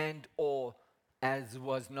and, or as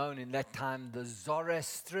was known in that time, the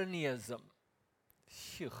Zoroastrianism.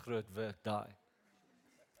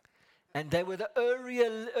 And they were the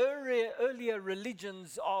earlier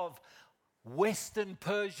religions of Western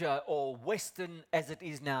Persia, or Western as it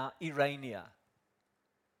is now, Iran.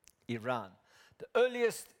 The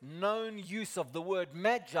earliest known use of the word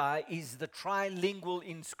Magi is the trilingual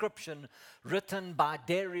inscription written by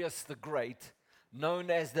Darius the Great, known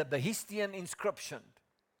as the Behistun inscription,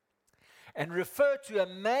 and refer to a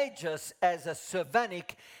magus as a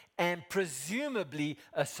Slavonic and presumably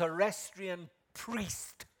a Zoroastrian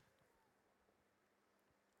priest.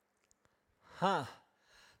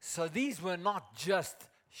 So these were not just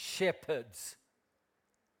shepherds.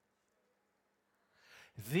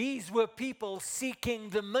 These were people seeking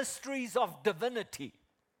the mysteries of divinity.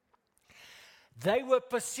 They were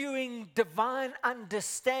pursuing divine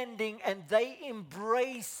understanding, and they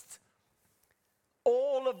embraced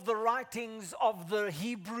all of the writings of the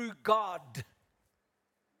Hebrew God.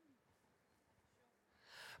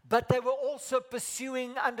 But they were also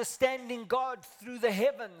pursuing understanding God through the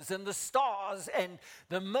heavens and the stars and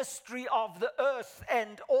the mystery of the earth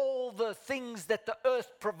and all the things that the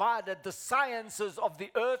earth provided, the sciences of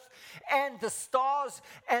the earth and the stars.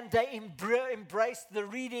 And they embraced the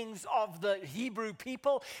readings of the Hebrew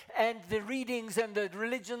people and the readings and the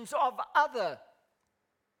religions of other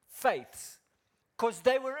faiths, because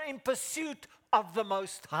they were in pursuit of the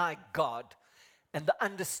Most High God and the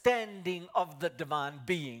understanding of the divine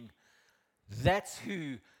being. That's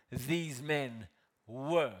who these men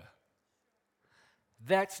were.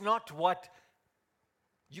 That's not what,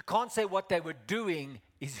 you can't say what they were doing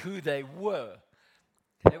is who they were.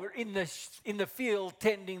 They were in the field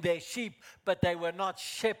tending their sheep, but they were not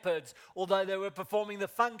shepherds. Although they were performing the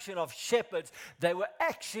function of shepherds, they were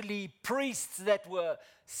actually priests that were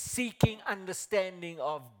seeking understanding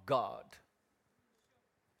of God.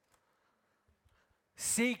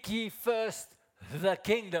 Seek ye first the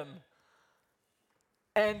kingdom,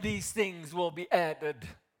 and these things will be added.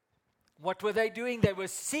 What were they doing? They were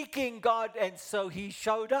seeking God, and so he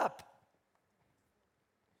showed up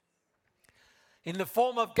in the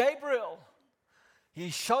form of Gabriel. He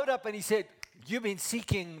showed up and he said, you've been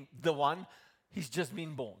seeking the one. He's just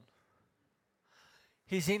been born.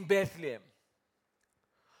 He's in Bethlehem.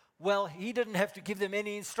 Well, he didn't have to give them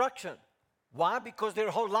any instruction. Why? Because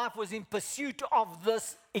their whole life was in pursuit of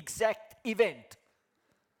this exact event,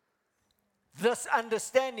 this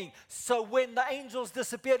understanding. So when the angels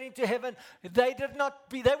disappeared into heaven, they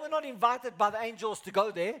were not invited by the angels to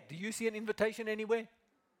go there. Do you see an invitation anywhere?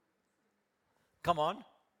 Come on.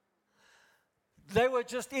 They were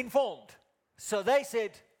just informed. So they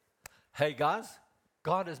said, hey guys,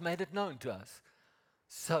 God has made it known to us.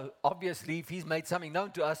 So obviously, if he's made something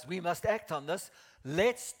known to us, we must act on this.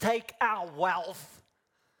 Let's take our wealth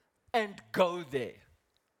and go there.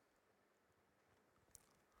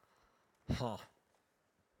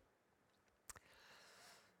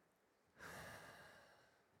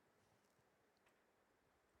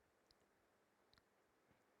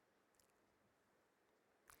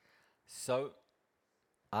 So,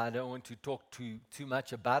 I don't want to talk too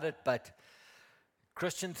much about it, but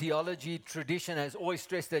Christian theology tradition has always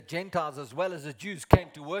stressed that Gentiles as well as the Jews came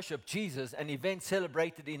to worship Jesus, an event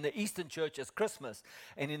celebrated in the Eastern Church as Christmas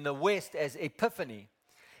and in the West as Epiphany.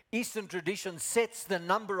 Eastern tradition sets the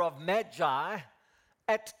number of Magi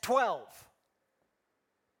at 12.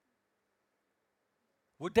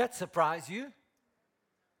 Would that surprise you?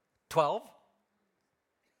 12?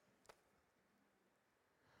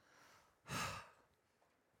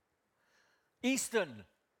 Eastern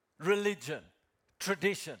religion,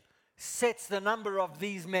 tradition, sets the number of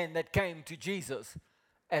these men that came to Jesus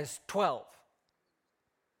as 12.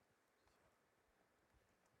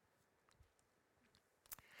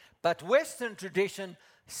 But Western tradition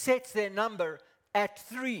sets their number at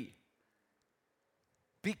 3.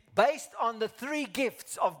 based on the three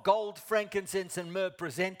gifts of gold, frankincense, and myrrh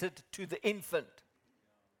presented to the infant.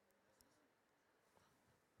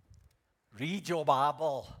 Read your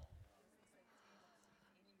Bible.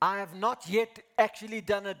 I have not yet actually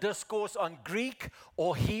done a discourse on Greek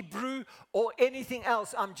or Hebrew or anything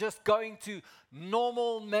else. I'm just going to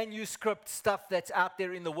normal manuscript stuff that's out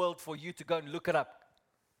there in the world for you to go and look it up.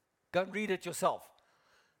 Go and read it yourself.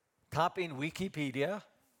 Type in Wikipedia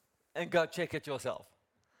and go check it yourself.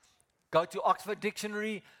 Go to Oxford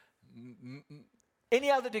Dictionary, any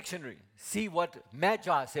other dictionary. See what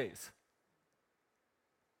Magi says.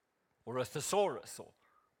 Or a thesaurus or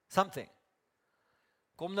something.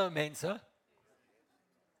 Kom nou mense. But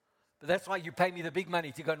that's why you pay me the big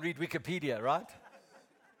money to go and read Wikipedia, right?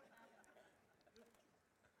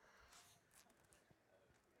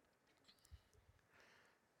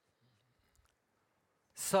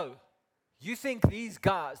 So, you think these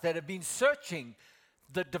guys that have been searching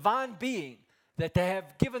the divine being, that they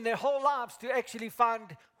have given their whole lives to actually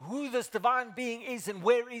find who this divine being is and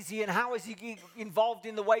where is he and how is he involved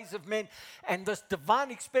in the ways of men, and this divine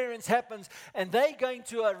experience happens, and they're going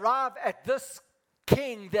to arrive at this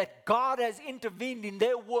king that God has intervened in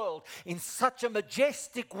their world in such a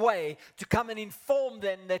majestic way to come and inform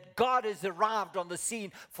them that God has arrived on the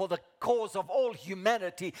scene for the cause of all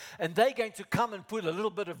humanity, and they're going to come and put a little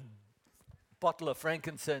bit of bottle of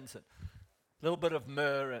frankincense and a little bit of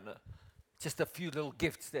myrrh and just a few little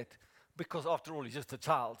gifts that, because after all, he's just a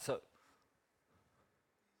child, so.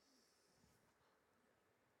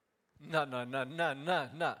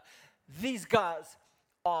 No. These guys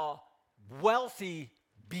are wealthy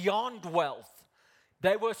beyond wealth.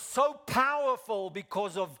 They were so powerful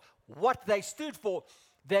because of what they stood for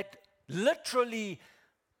that literally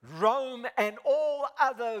Rome and all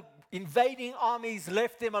other invading armies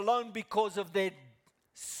left them alone because of their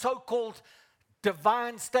so-called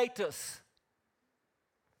divine status.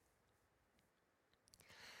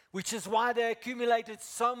 Which is why they accumulated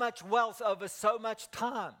so much wealth over so much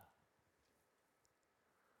time.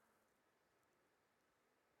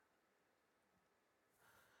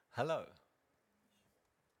 Hello.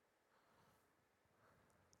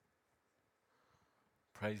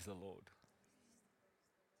 Praise the Lord.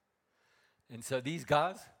 And so these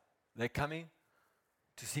guys, they're coming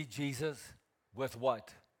to see Jesus with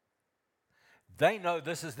what? They know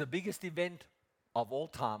this is the biggest event of all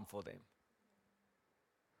time for them.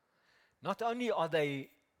 Not only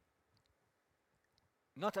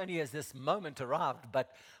has this moment arrived,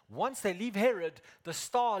 but once they leave Herod, the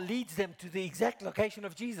star leads them to the exact location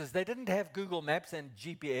of Jesus. They didn't have Google Maps and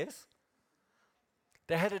GPS.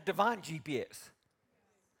 They had a divine GPS.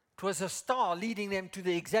 It was a star leading them to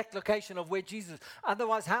the exact location of where Jesus.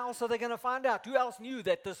 Otherwise, how else are they going to find out? Who else knew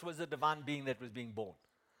that this was a divine being that was being born?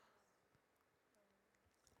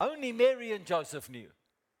 Only Mary and Joseph knew.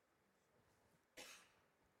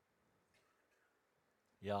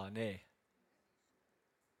 Yeah, nay.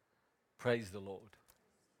 Praise the Lord.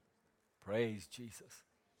 Praise Jesus.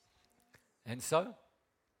 And so,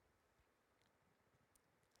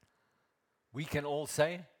 we can all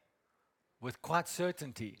say with quite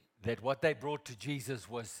certainty that what they brought to Jesus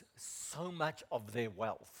was so much of their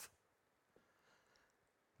wealth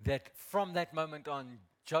that from that moment on,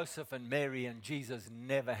 Joseph and Mary and Jesus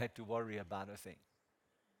never had to worry about a thing.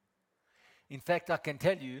 In fact, I can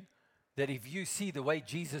tell you that if you see the way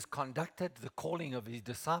Jesus conducted the calling of his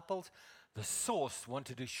disciples, the source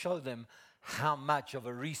wanted to show them how much of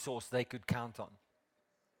a resource they could count on.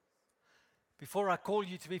 Before I call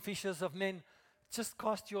you to be fishers of men, just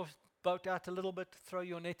cast your boat out a little bit, throw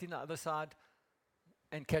your net in the other side,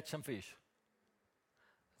 and catch some fish.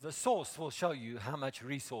 The source will show you how much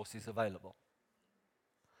resource is available.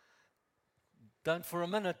 Don't for a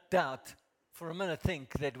minute doubt, for a minute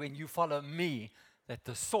think that when you follow me, that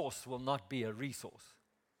the source will not be a resource.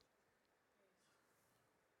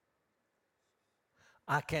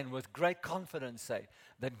 I can with great confidence say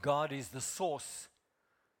that God is the source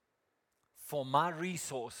for my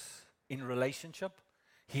resource in relationship.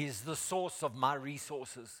 He is the source of my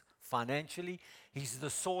resources financially. He's the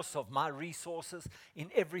source of my resources in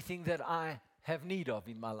everything that I have need of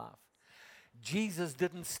in my life. Jesus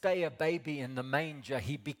didn't stay a baby in the manger.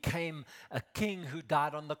 He became a king who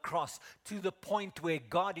died on the cross to the point where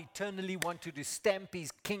God eternally wanted to stamp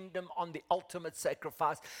his kingdom on the ultimate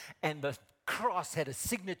sacrifice. And the cross had a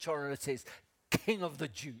signature and it says, King of the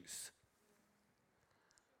Jews.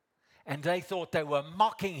 And they thought they were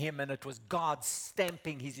mocking him, and it was God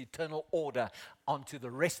stamping his eternal order onto the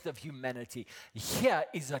rest of humanity. Here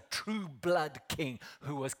is a true blood king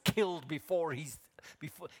who was killed before his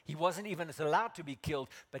before he wasn't even allowed to be killed,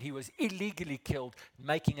 but he was illegally killed,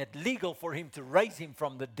 making it legal for him to raise him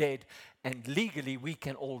from the dead, and legally we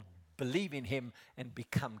can all believe in him and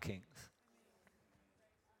become kings.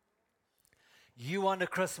 You want a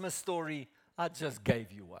Christmas story? I just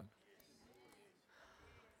gave you one.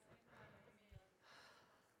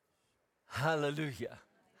 Hallelujah.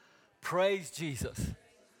 Praise Jesus.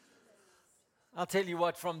 I'll tell you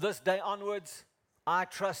what, from this day onwards, I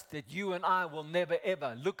trust that you and I will never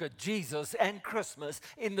ever look at Jesus and Christmas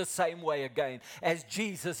in the same way again as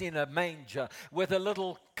Jesus in a manger with a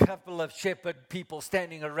little couple of shepherd people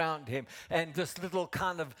standing around him and this little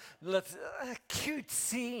kind of cute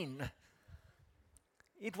scene.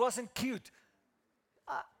 It wasn't cute.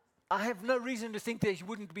 I have no reason to think there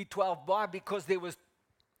wouldn't be 12. Why? Because there was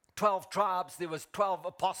 12 tribes, there was 12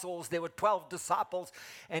 apostles, there were 12 disciples,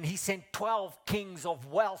 and he sent 12 kings of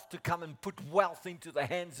wealth to come and put wealth into the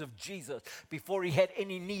hands of Jesus before he had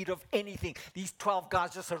any need of anything. These 12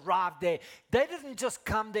 guys just arrived there. They didn't just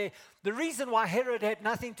come there. The reason why Herod had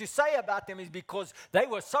nothing to say about them is because they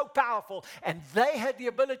were so powerful and they had the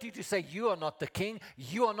ability to say, you are not the king,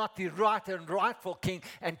 you are not the right and rightful king,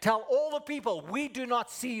 and tell all the people, we do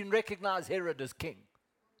not see and recognize Herod as king.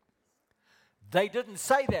 They didn't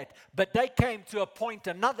say that, but they came to appoint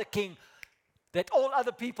another king that all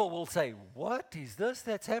other people will say, what is this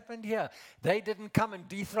that's happened here? They didn't come and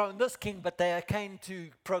dethrone this king, but they came to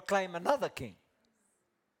proclaim another king.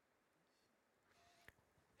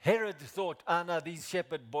 Herod thought, no, these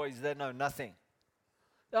shepherd boys, they know nothing.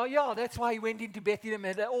 Oh yeah, that's why he went into Bethlehem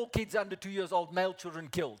and had all kids under 2 years old, male children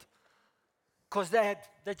killed. Because they're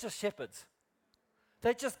just shepherds.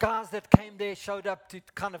 They're just guys that came there, showed up to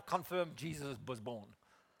kind of confirm Jesus was born.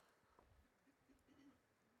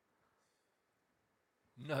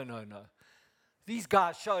 No. These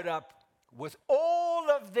guys showed up with all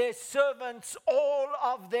of their servants,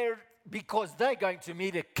 because they're going to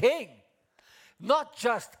meet a king. Not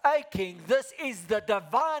just a king. This is the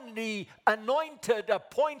divinely anointed,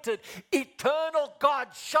 appointed, eternal God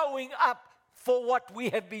showing up for what we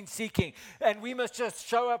have been seeking. And we must just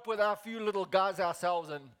show up with our few little guys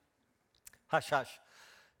ourselves and hush, hush.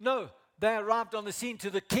 No, they arrived on the scene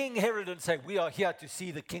to the king Herod and say, we are here to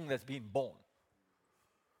see the king that's been born.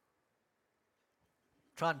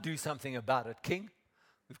 Try and do something about it, king.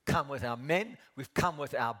 We've come with our men. We've come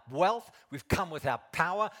with our wealth. We've come with our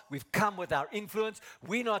power. We've come with our influence.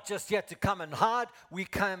 We're not just here to come and hide. We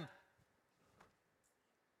come.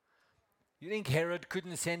 You think Herod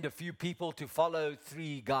couldn't send a few people to follow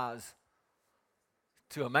 3 guys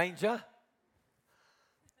to a manger?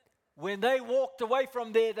 When they walked away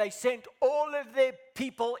from there, they sent all of their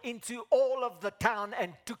people into all of the town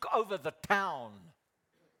and took over the town,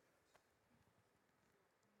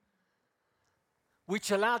 which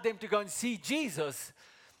allowed them to go and see Jesus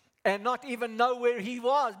and not even know where he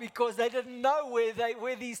was, because they didn't know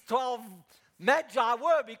where these 12 magi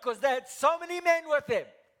were, because they had so many men with them.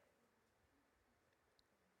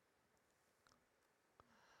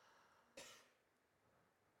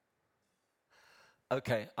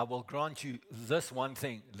 Okay, I will grant you this one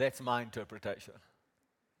thing. That's my interpretation.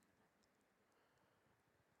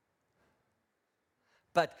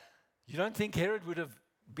 But you don't think Herod would have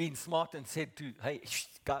been smart and said to, hey,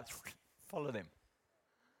 guys, follow them.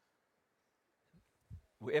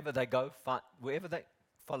 Wherever they go, wherever they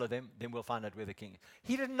follow them, then we'll find out where the king is.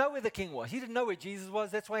 He didn't know where the king was. He didn't know where Jesus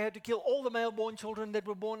was. That's why he had to kill all the male-born children that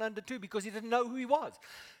were born under 2, because he didn't know who he was.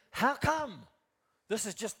 How come? This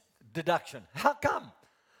is just deduction. How come?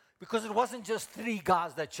 Because it wasn't just 3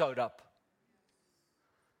 guys that showed up.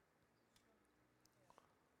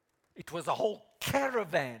 It was a whole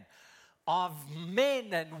caravan of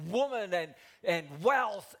men and women and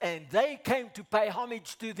wealth, and they came to pay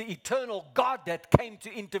homage to the eternal God that came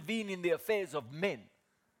to intervene in the affairs of men.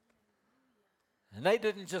 And they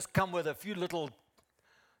didn't just come with a few little,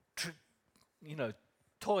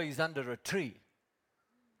 toys under a tree.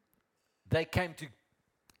 They came to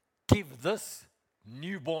give this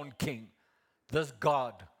newborn king, this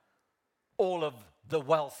God, all of the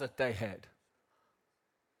wealth that they had.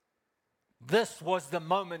 This was the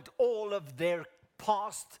moment all of their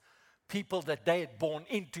past people that they had born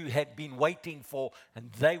into had been waiting for, and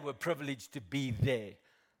they were privileged to be there.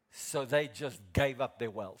 So they just gave up their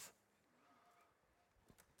wealth.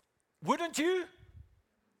 Wouldn't you?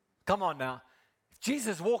 Come on now. If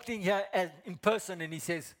Jesus walked in here in person and he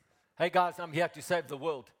says, hey guys, I'm here to save the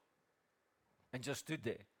world, and just stood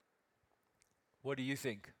there, what do you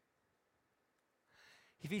think?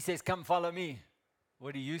 If he says, come follow me,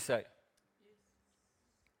 what do you say?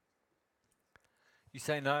 You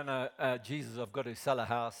say, no, Jesus, I've got to sell a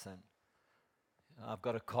house and I've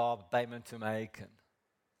got a car payment to make.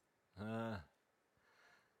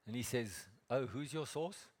 And he says, oh, who's your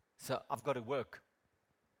source? So I've got to work.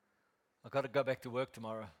 I've got to go back to work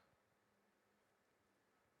tomorrow.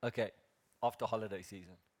 Okay, after holiday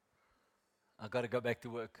season. I've got to go back to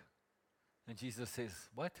work. And Jesus says,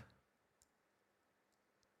 what?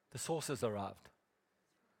 The source has arrived.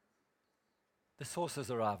 The source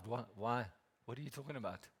has arrived. Why? What are you talking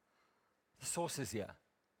about? The source is here.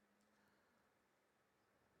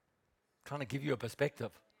 Trying to give you a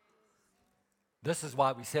perspective. This is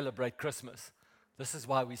why we celebrate Christmas. This is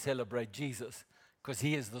why we celebrate Jesus, because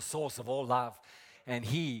he is the source of all life, and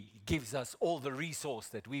he gives us all the resource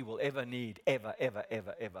that we will ever need, ever, ever,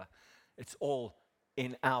 ever, ever. It's all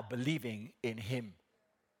in our believing in him.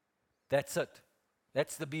 That's it.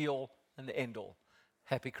 That's the be-all and the end-all.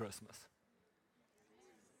 Happy Christmas.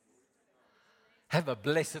 Have a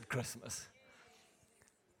blessed Christmas.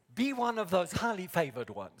 Be one of those highly favored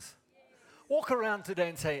ones. Walk around today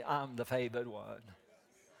and say, I'm the favored one.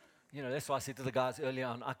 You know, that's why I said to the guys earlier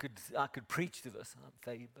on, I could preach to this. I'm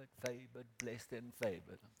favored, blessed and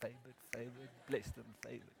favored. I'm favored, blessed and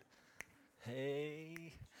favored.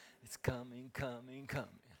 Hey, it's coming.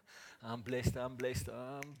 I'm blessed.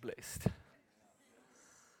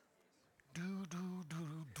 Do.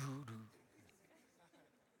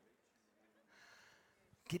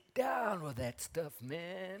 Get down with that stuff,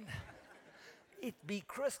 man. It be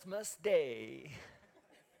Christmas Day.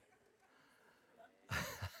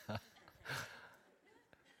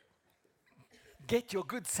 Get your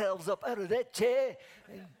good selves up out of that chair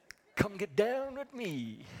and come get down with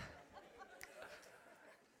me.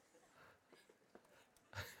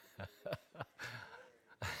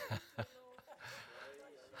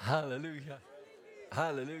 Hallelujah.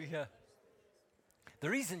 Hallelujah. The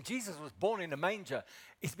reason Jesus was born in a manger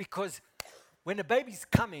is because when a baby's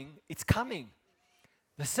coming, it's coming.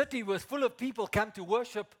 The city was full of people come to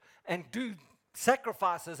worship and do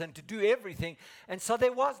sacrifices and to do everything. And so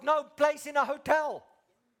there was no place in a hotel.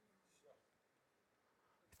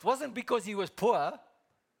 It wasn't because he was poor.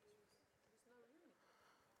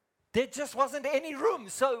 There just wasn't any room.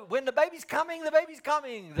 So when the baby's coming, the baby's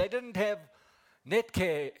coming. They didn't have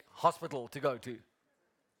Netcare hospital to go to.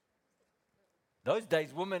 Those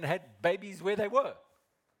days, women had babies where they were.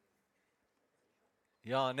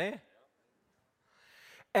 Yeah, ne?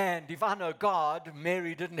 And if I know God,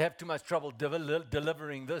 Mary didn't have too much trouble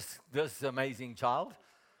delivering this amazing child.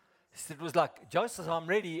 It was like, Joseph, I'm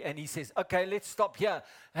ready. And he says, okay, let's stop here.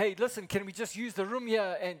 Hey, listen, can we just use the room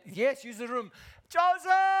here? And yes, use the room.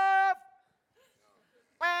 Joseph!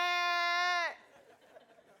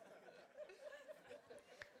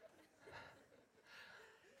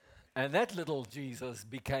 And that little Jesus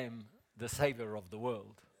became the Savior of the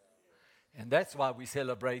world. And that's why we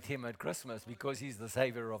celebrate him at Christmas, because he's the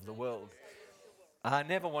Savior of the world. I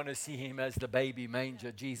never want to see him as the baby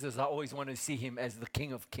manger Jesus. I always want to see him as the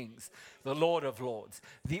King of Kings, the Lord of Lords,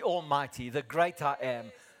 the Almighty, the great I am,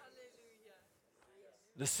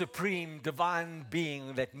 the supreme divine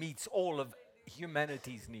being that meets all of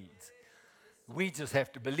humanity's needs. We just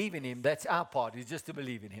have to believe in him. That's our part, is just to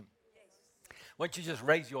believe in him. Why don't you just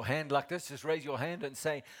raise your hand like this? Just raise your hand and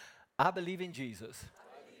say, I believe in Jesus.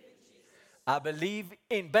 I believe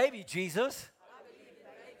in baby Jesus.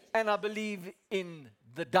 And I believe in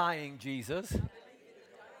the dying Jesus.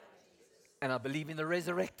 And I believe in the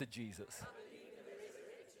resurrected Jesus.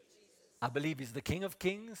 I believe he's the King of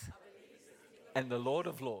Kings and the Lord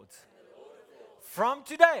of Lords. From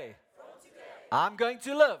today, I'm going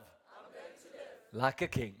to live like a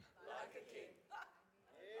king.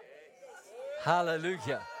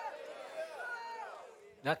 Hallelujah.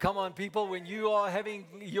 Now come on, people, when you are having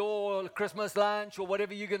your Christmas lunch or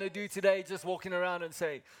whatever you're going to do today, just walking around and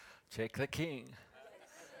say, check the king.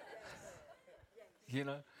 You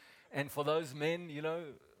know, and for those men, you know,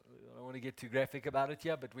 I don't want to get too graphic about it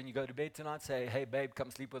here, but when you go to bed tonight, say, hey, babe,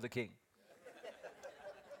 come sleep with the king.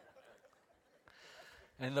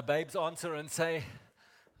 And the babes answer and say,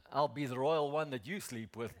 I'll be the royal one that you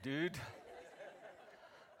sleep with, dude.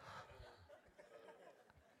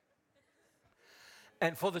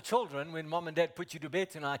 And for the children, when mom and dad put you to bed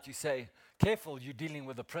tonight, you say, careful, you're dealing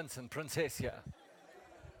with a prince and princess here.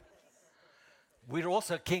 We're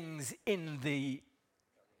also kings in the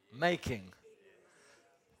making.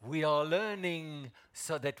 We are learning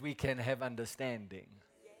so that we can have understanding.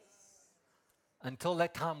 Until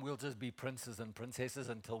that time, we'll just be princes and princesses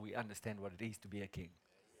until we understand what it is to be a king.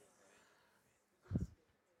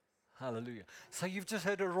 Hallelujah. So you've just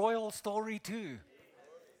heard a royal story too.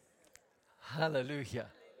 Hallelujah.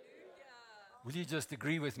 Will you just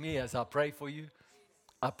agree with me as I pray for you?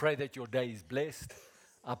 I pray that your day is blessed.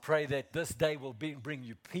 I pray that this day will bring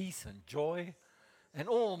you peace and joy and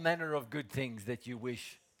all manner of good things that you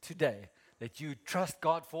wish today, that you trust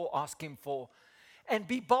God for, ask Him for, and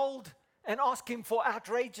be bold and ask Him for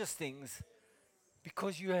outrageous things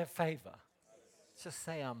because you have favor. Just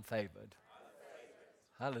say, I'm favored.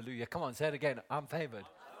 Hallelujah. Come on, say it again. I'm favored.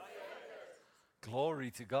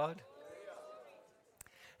 Glory to God.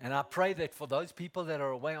 And I pray that for those people that are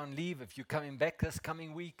away on leave, if you're coming back this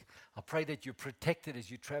coming week, I pray that you're protected as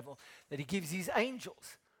you travel, that He gives His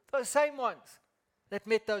angels, those same ones that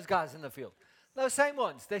met those guys in the field, those same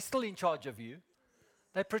ones, they're still in charge of you.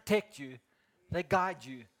 They protect you. They guide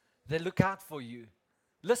you. They look out for you.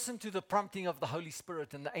 Listen to the prompting of the Holy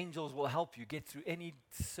Spirit, and the angels will help you get through any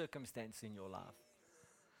circumstance in your life.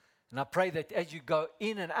 And I pray that as you go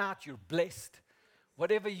in and out, you're blessed.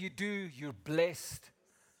 Whatever you do, you're blessed.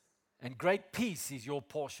 And great peace is your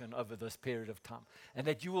portion over this period of time. And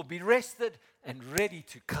that you will be rested and ready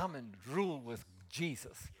to come and rule with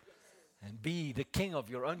Jesus and be the king of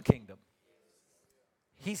your own kingdom.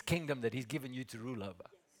 His kingdom that He's given you to rule over.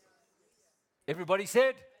 Everybody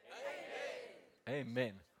said? Amen.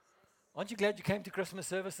 Amen. Aren't you glad you came to Christmas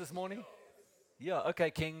service this morning? Yeah, okay,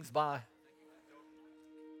 kings, bye.